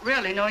 without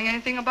really knowing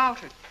anything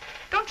about it.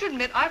 Don't you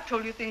admit I've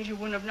told you things you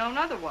wouldn't have known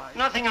otherwise?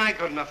 Nothing I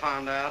couldn't have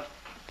found out.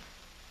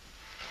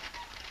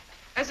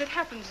 As it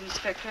happens,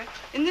 Inspector,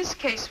 in this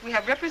case we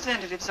have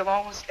representatives of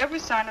almost every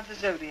sign of the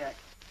zodiac.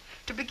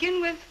 To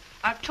begin with,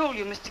 I've told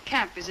you Mr.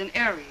 Camp is an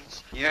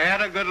Aries. You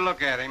had a good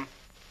look at him.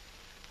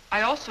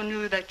 I also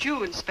knew that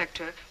you,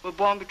 Inspector, were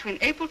born between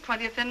April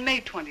 20th and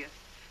May 20th.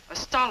 A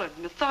stolid,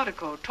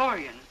 methodical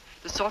Taurian,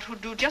 the sort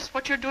who'd do just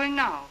what you're doing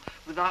now,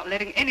 without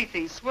letting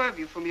anything swerve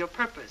you from your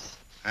purpose.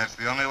 That's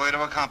the only way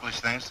to accomplish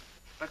things.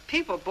 But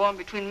people born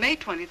between May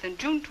 20th and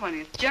June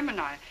 20th,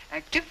 Gemini,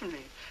 act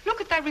differently.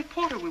 Look at that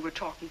reporter we were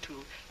talking to.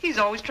 He's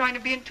always trying to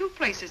be in two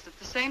places at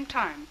the same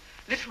time,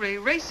 literally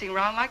racing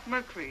around like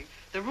Mercury,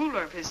 the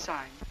ruler of his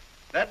sign.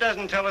 That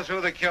doesn't tell us who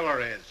the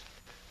killer is.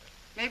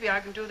 Maybe I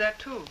can do that,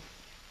 too.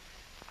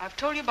 I've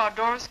told you about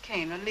Doris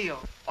Kane, a Leo,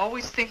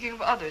 always thinking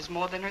of others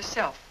more than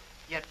herself,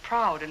 yet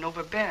proud and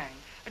overbearing,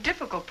 a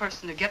difficult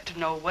person to get to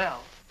know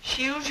well.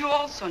 Shields you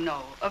also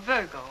know, a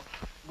Virgo,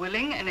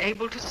 willing and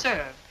able to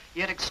serve,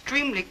 yet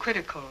extremely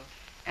critical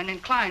and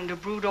inclined to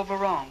brood over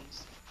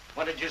wrongs.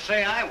 What did you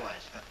say I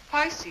was?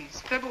 Pisces,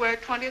 February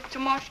 20th to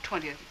March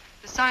 20th,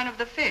 the sign of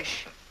the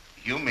fish.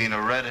 You mean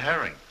a red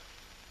herring?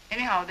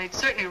 Anyhow, they'd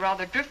certainly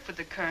rather drift with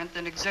the current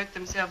than exert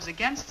themselves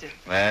against it.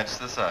 That's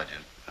the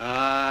sergeant.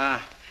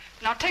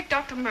 Now take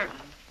Dr. Merton.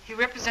 He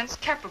represents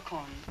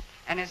Capricorn,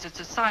 and as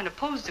it's a sign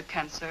opposed to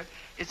Cancer,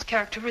 its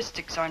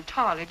characteristics are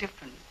entirely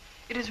different.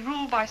 It is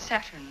ruled by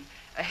Saturn,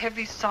 a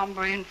heavy,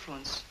 somber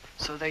influence,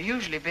 so they're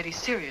usually very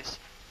serious.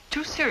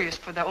 Too serious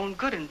for their own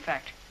good, in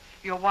fact.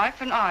 Your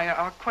wife and I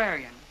are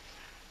Aquarian,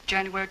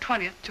 January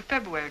 20th to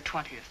February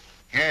 20th.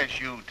 Yes,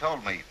 you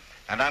told me,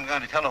 and I'm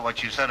going to tell her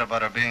what you said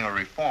about her being a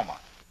reformer.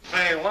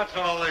 Say, what's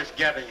all this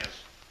getting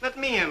us? Let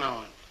me in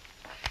on it.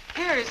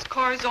 Here is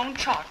Corey's own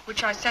chart,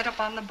 which I set up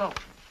on the boat.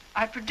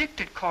 I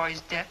predicted Corey's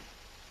death.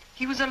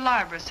 He was a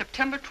Libra,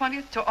 September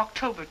 20th to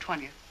October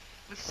 20th,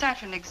 with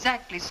Saturn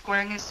exactly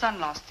squaring his sun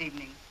last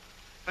evening.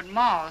 But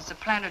Mars, the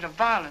planet of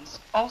violence,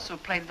 also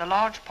played the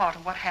large part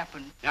of what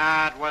happened.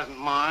 It wasn't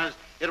Mars.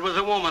 It was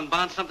a woman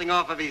bounced something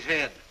off of his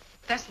head.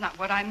 That's not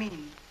what I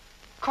mean.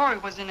 Corey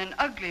was in an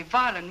ugly,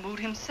 violent mood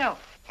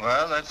himself.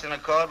 Well, that's in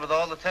accord with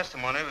all the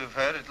testimony we've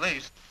heard, at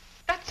least.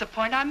 That's the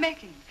point I'm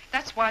making.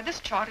 That's why this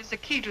chart is the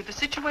key to the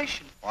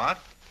situation. What?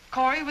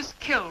 Corey was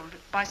killed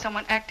by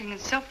someone acting in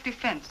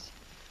self-defense.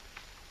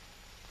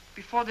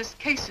 Before this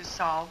case is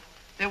solved,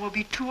 there will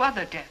be 2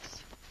 other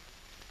deaths.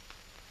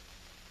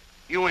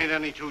 You ain't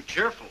any too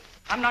cheerful.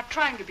 I'm not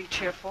trying to be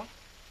cheerful.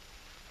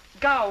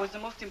 Gao is the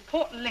most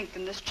important link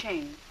in this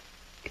chain.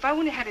 If I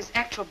only had his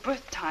actual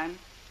birth time,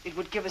 it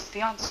would give us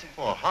the answer.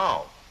 Well,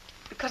 how?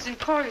 Because in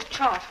Corey's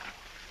chart,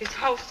 his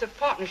house of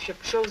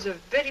partnership shows a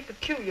very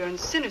peculiar and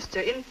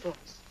sinister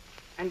influence.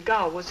 And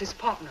Gao was his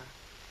partner.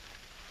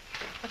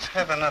 Let's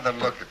have another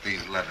look at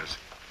these letters.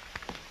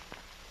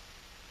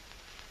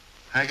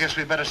 I guess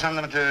we better send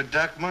them to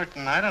Doc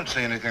Merton. I don't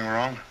see anything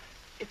wrong.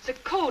 It's a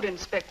code,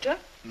 Inspector.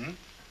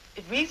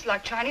 It reads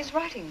like Chinese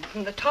writing,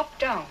 from the top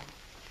down.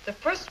 The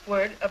first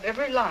word of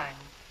every line.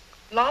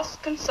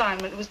 Lost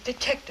consignment was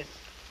detected.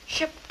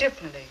 Shipped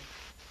differently.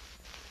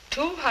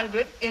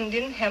 200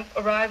 Indian hemp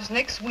arrives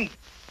next week.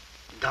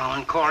 Dow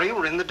and Corey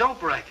were in the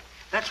dope racket.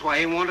 That's why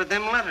he wanted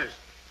them letters.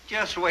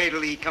 Just wait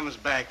till he comes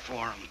back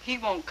for them. He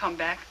won't come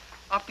back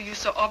after you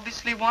so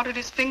obviously wanted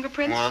his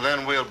fingerprints. Well,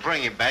 then we'll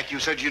bring him back. You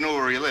said you knew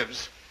where he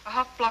lives. A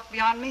half block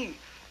beyond me,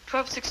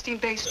 1216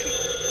 Bay Street.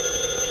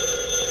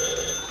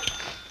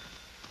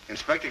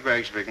 Inspector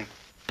Gregg speaking.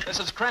 This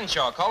is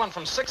Crenshaw calling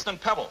from 6th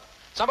and Pebble.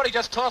 Somebody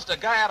just tossed a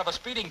guy out of a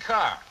speeding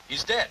car.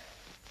 He's dead.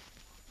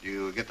 Do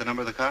you get the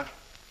number of the car?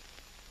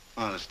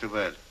 Oh, that's too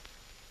bad.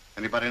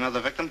 Anybody know the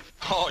victim?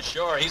 Oh,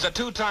 sure. He's a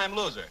two-time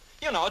loser.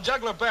 You know,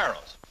 Juggler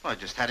Barrows. Well, I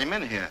just had him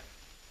in here.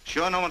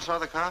 Sure no one saw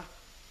the car?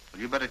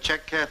 Well, you better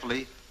check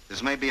carefully.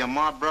 There may be a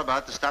mob rub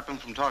out to stop him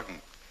from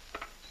talking.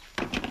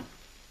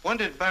 When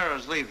did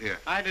Barrows leave here?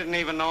 I didn't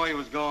even know he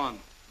was gone.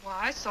 Why,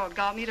 I saw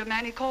Gal meet a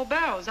man he called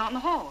Barrows out in the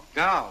hall.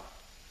 Gal?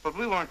 But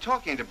we weren't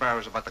talking to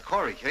Barrows about the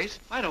Corey case.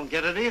 I don't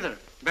get it either.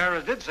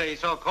 Barrows did say he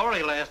saw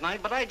Corey last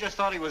night, but I just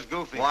thought he was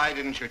goofy. Why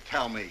didn't you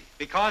tell me?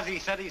 Because he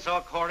said he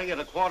saw Corey at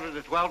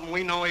 11:45, and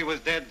we know he was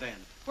dead then.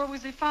 Where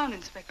was he found,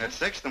 Inspector? At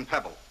 6th and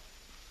Pebble.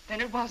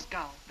 Then it was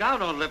Gal. Gal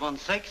don't live on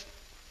 6th.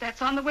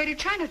 That's on the way to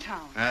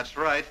Chinatown. That's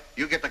right.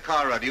 You get the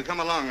car ready. You come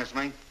along, Miss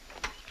Ming.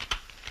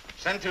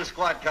 Send 2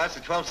 squad cars to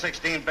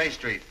 1216 Bay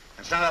Street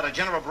and send out a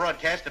general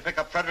broadcast to pick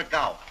up Frederick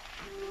Gao.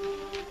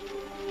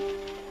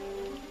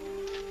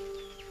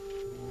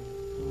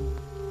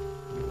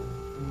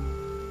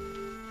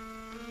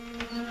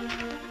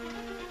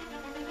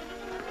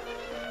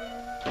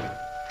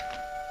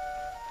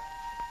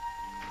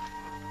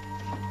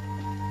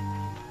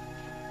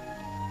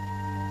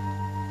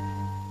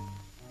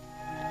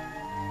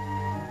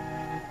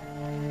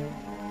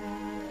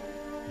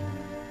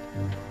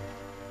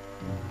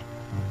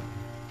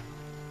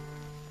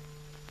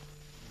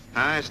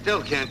 I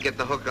still can't get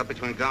the hook up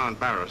between Gao and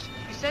Barrows.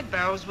 You said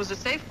Barrows was a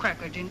safe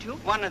cracker, didn't you?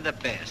 One of the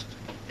best.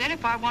 Then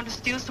if I want to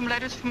steal some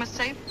letters from a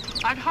safe,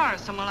 I'd hire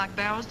someone like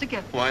Barrows to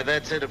get them. Why,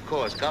 that's it, of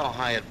course. Gao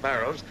hired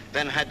Barrows,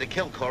 then had to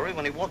kill Corey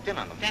when he walked in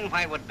on them. Then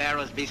why would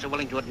Barrows be so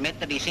willing to admit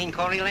that he seen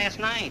Corey last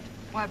night?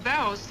 Why,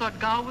 Barrows thought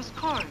Gal was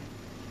Corey.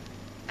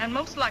 And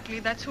most likely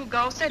that's who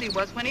Gal said he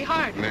was when he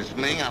hired him. Miss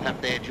Ming, I'll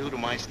have to add you to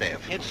my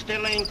staff. It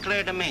still ain't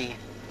clear to me.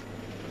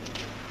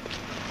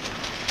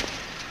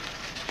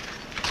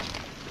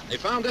 They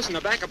found this in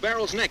the back of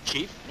Barrow's neck,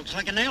 Chief. Looks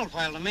like a nail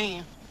file to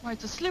me. Why,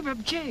 it's a sliver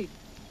of jade.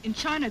 In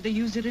China, they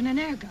use it in an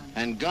air gun.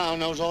 And Gao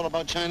knows all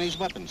about Chinese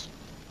weapons.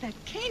 That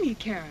cane he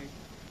carried.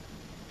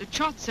 The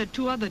chart said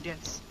 2 other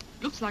deaths.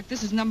 Looks like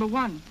this is number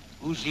 1.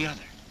 Who's the other?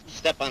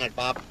 Step on it,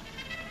 Bob.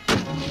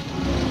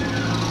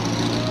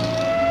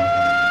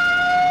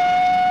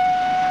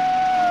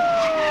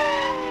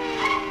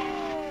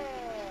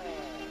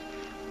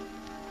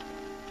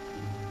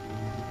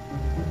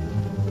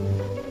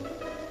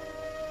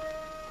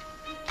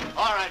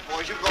 All right,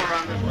 boys, you go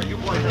around this way. You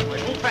boys that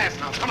way. Move fast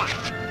now. Come on.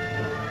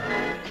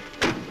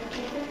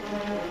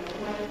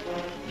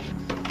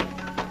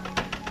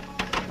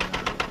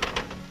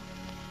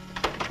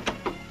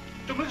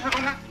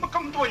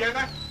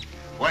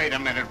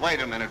 Wait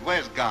a minute.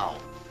 Where's Gao?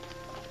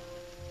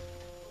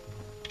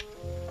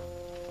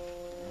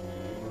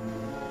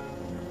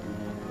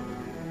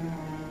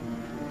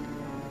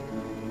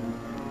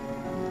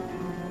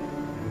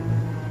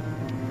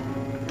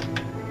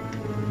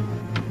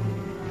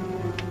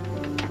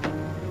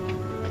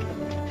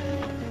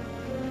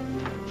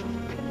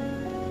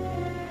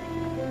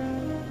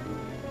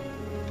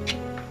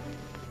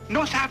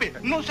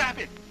 No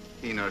sabi.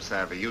 He no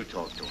savvy. You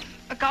talk to him.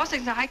 高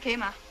先生喺企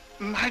嘛？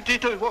唔係對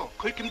對喎，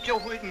佢咁叫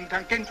佢唔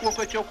敢經過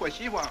佢做鬼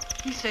事話。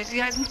He says he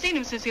hasn't seen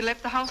him since he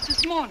left the house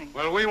this morning.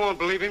 Well, we won't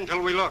believe him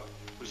till we look.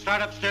 We'll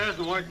start upstairs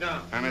and work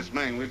down. And Miss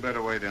Ming, we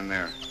better wait in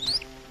there.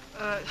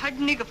 喺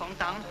呢個房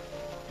等。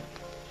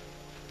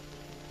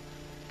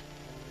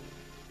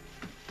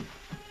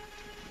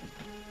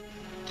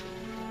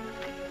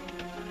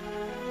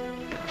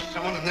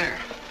Someone in there.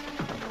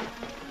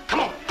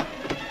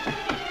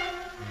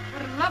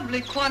 What a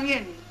lovely Kuan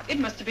Yin. It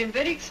must have been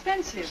very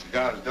expensive.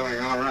 Scout's doing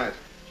all right.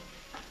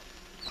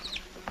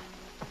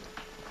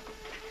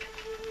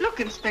 Look,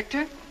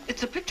 Inspector,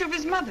 it's a picture of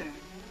his mother.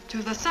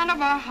 To the son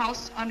of our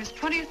house on his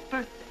 20th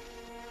birthday.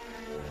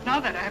 Now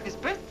that I have his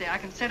birthday, I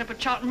can set up a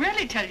chart and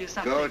really tell you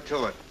something. Go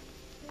to it.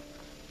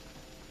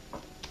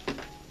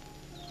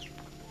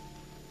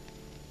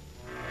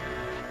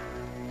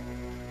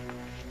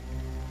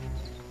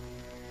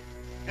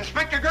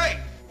 Inspector Gray!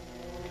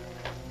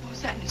 What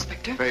was that,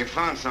 Inspector? They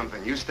found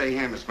something. You stay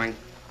here, Miss Ming.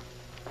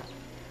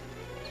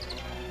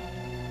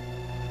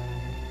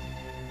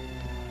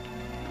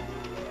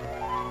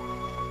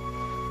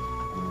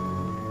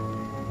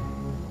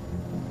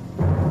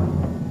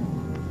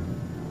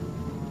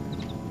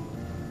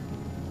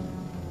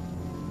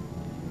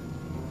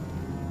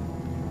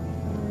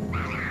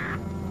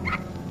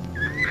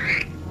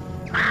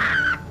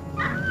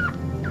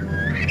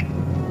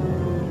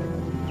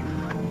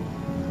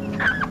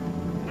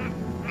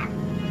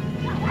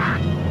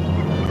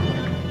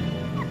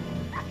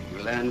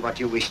 What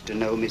you wish to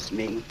know, Miss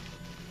Ming.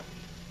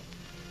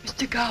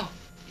 Mr. Gao.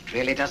 It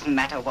really doesn't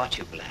matter what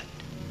you've learned.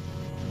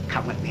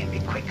 Come with me and be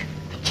quick.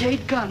 The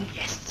jade gun.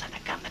 Yes, and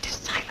a gun that is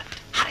silent.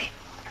 Hurry.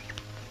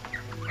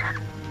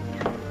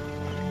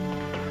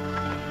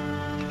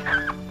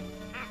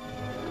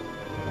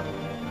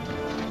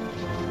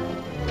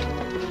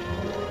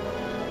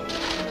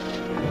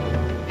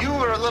 You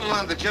were a little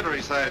on the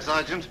jittery side,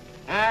 Sergeant.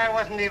 I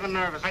wasn't even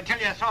nervous. I tell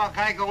you, I saw a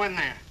guy go in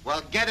there.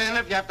 Well, get in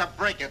if you have to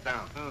break it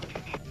down.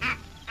 Okay.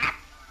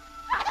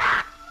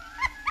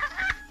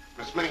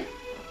 Miss Ming.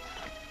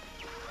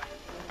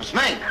 Miss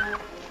Ming!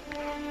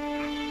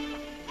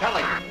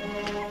 Kelly!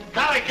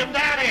 Kelly, come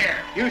down here!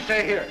 You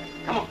stay here.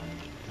 Come on.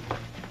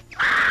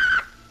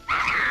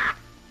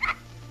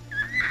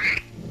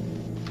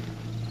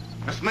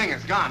 Miss Ming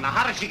is gone. Now,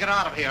 how did she get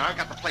out of here? I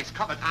got the place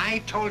covered.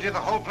 I told you the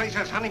whole place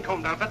is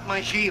honeycombed. I'll bet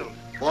my shield.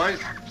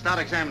 Boys, start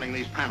examining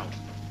these panels.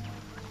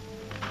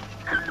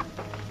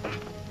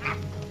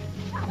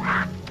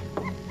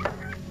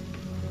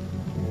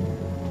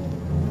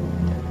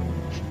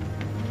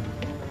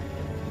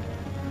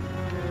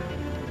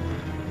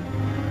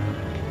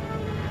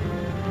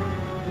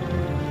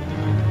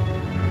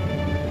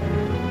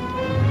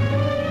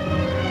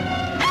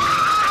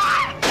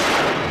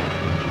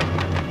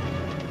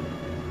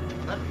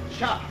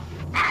 Shut.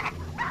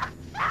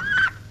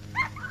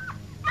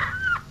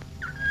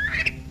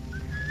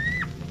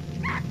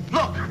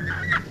 Look!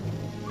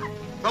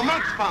 The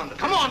monks found it.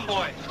 Come on,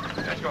 boys.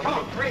 Let's go. Come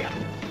on, hurry up.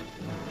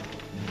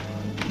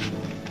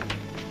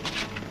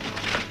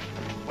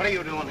 What are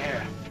you doing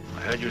here? I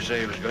heard you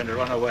say he was going to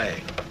run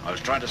away. I was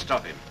trying to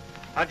stop him.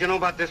 How'd you know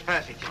about this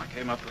passage? I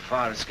came up the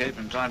fire escape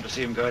in time to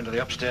see him go into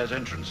the upstairs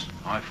entrance.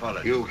 I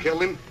followed. You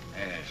killed him?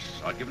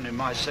 Yes. I'd given him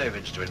my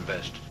savings to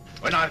invest.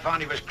 When I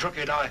found he was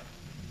crooked,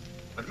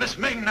 But Miss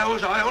Ming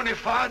knows I only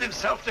fired in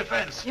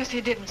self-defense. Yes, he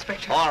did,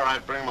 Inspector. All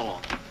right, bring him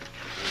along.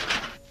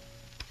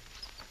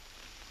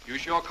 You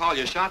sure call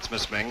your shots,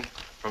 Miss Ming.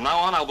 From now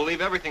on, I'll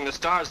believe everything the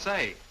stars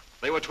say.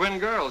 They were twin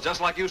girls,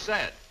 just like you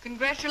said.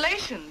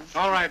 Congratulations.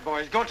 All right,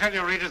 boys. Go tell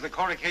your readers the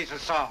Corey case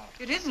is solved.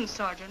 It isn't,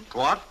 Sergeant.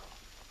 What?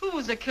 Who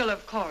was the killer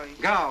of Corey?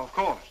 Gao, of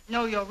course.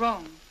 No, you're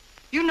wrong.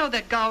 You know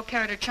that Gao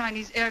carried a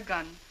Chinese air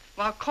gun,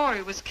 while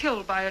Corey was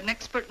killed by an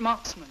expert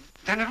marksman.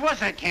 Then it was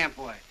that camp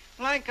boy,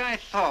 like I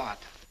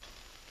thought.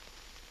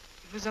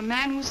 It was a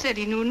man who said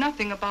he knew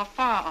nothing about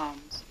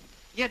firearms,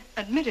 yet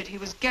admitted he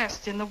was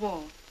gassed in the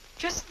war.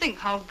 Just think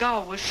how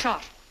Gao was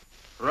shot.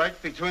 Right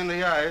between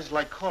the eyes,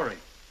 like Corey.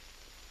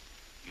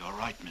 You're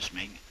right, Miss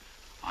Ming.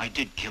 I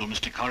did kill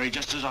Mr. Corey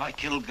just as I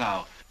killed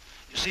Gao.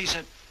 You see,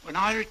 sir, when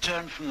I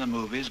returned from the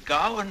movies,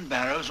 Gao and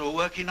Barrows were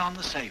working on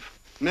the safe.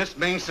 Miss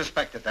Ming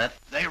suspected that.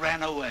 They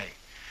ran away.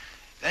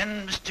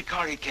 Then Mr.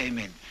 Corey came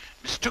in,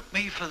 mistook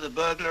me for the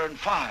burglar and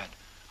fired.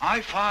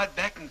 I fired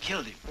back and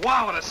killed him.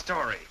 Wow, what a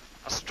story.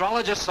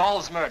 Astrologer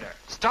solves murder.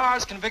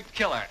 Stars convict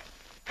killer.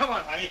 Come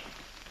on, honey.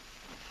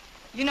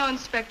 You know,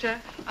 Inspector,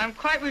 I'm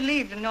quite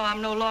relieved to know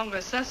I'm no longer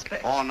a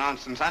suspect. Oh,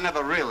 nonsense. I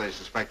never really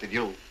suspected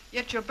you.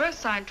 Yet your birth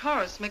sign,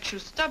 Taurus, makes you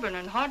stubborn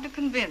and hard to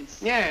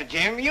convince. Yeah,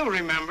 Jim, you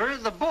remember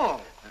the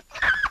bull.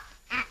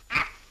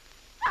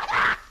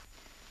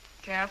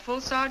 Careful,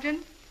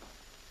 Sergeant.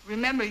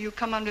 Remember, you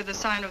come under the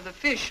sign of the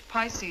fish,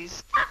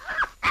 Pisces.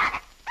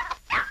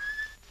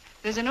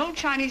 There's an old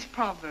Chinese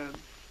proverb.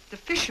 The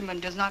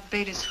fisherman does not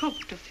bait his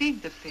hook to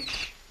feed the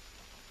fish.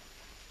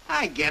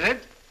 I get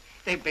it.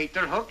 They bait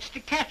their hooks to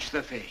catch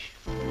the fish.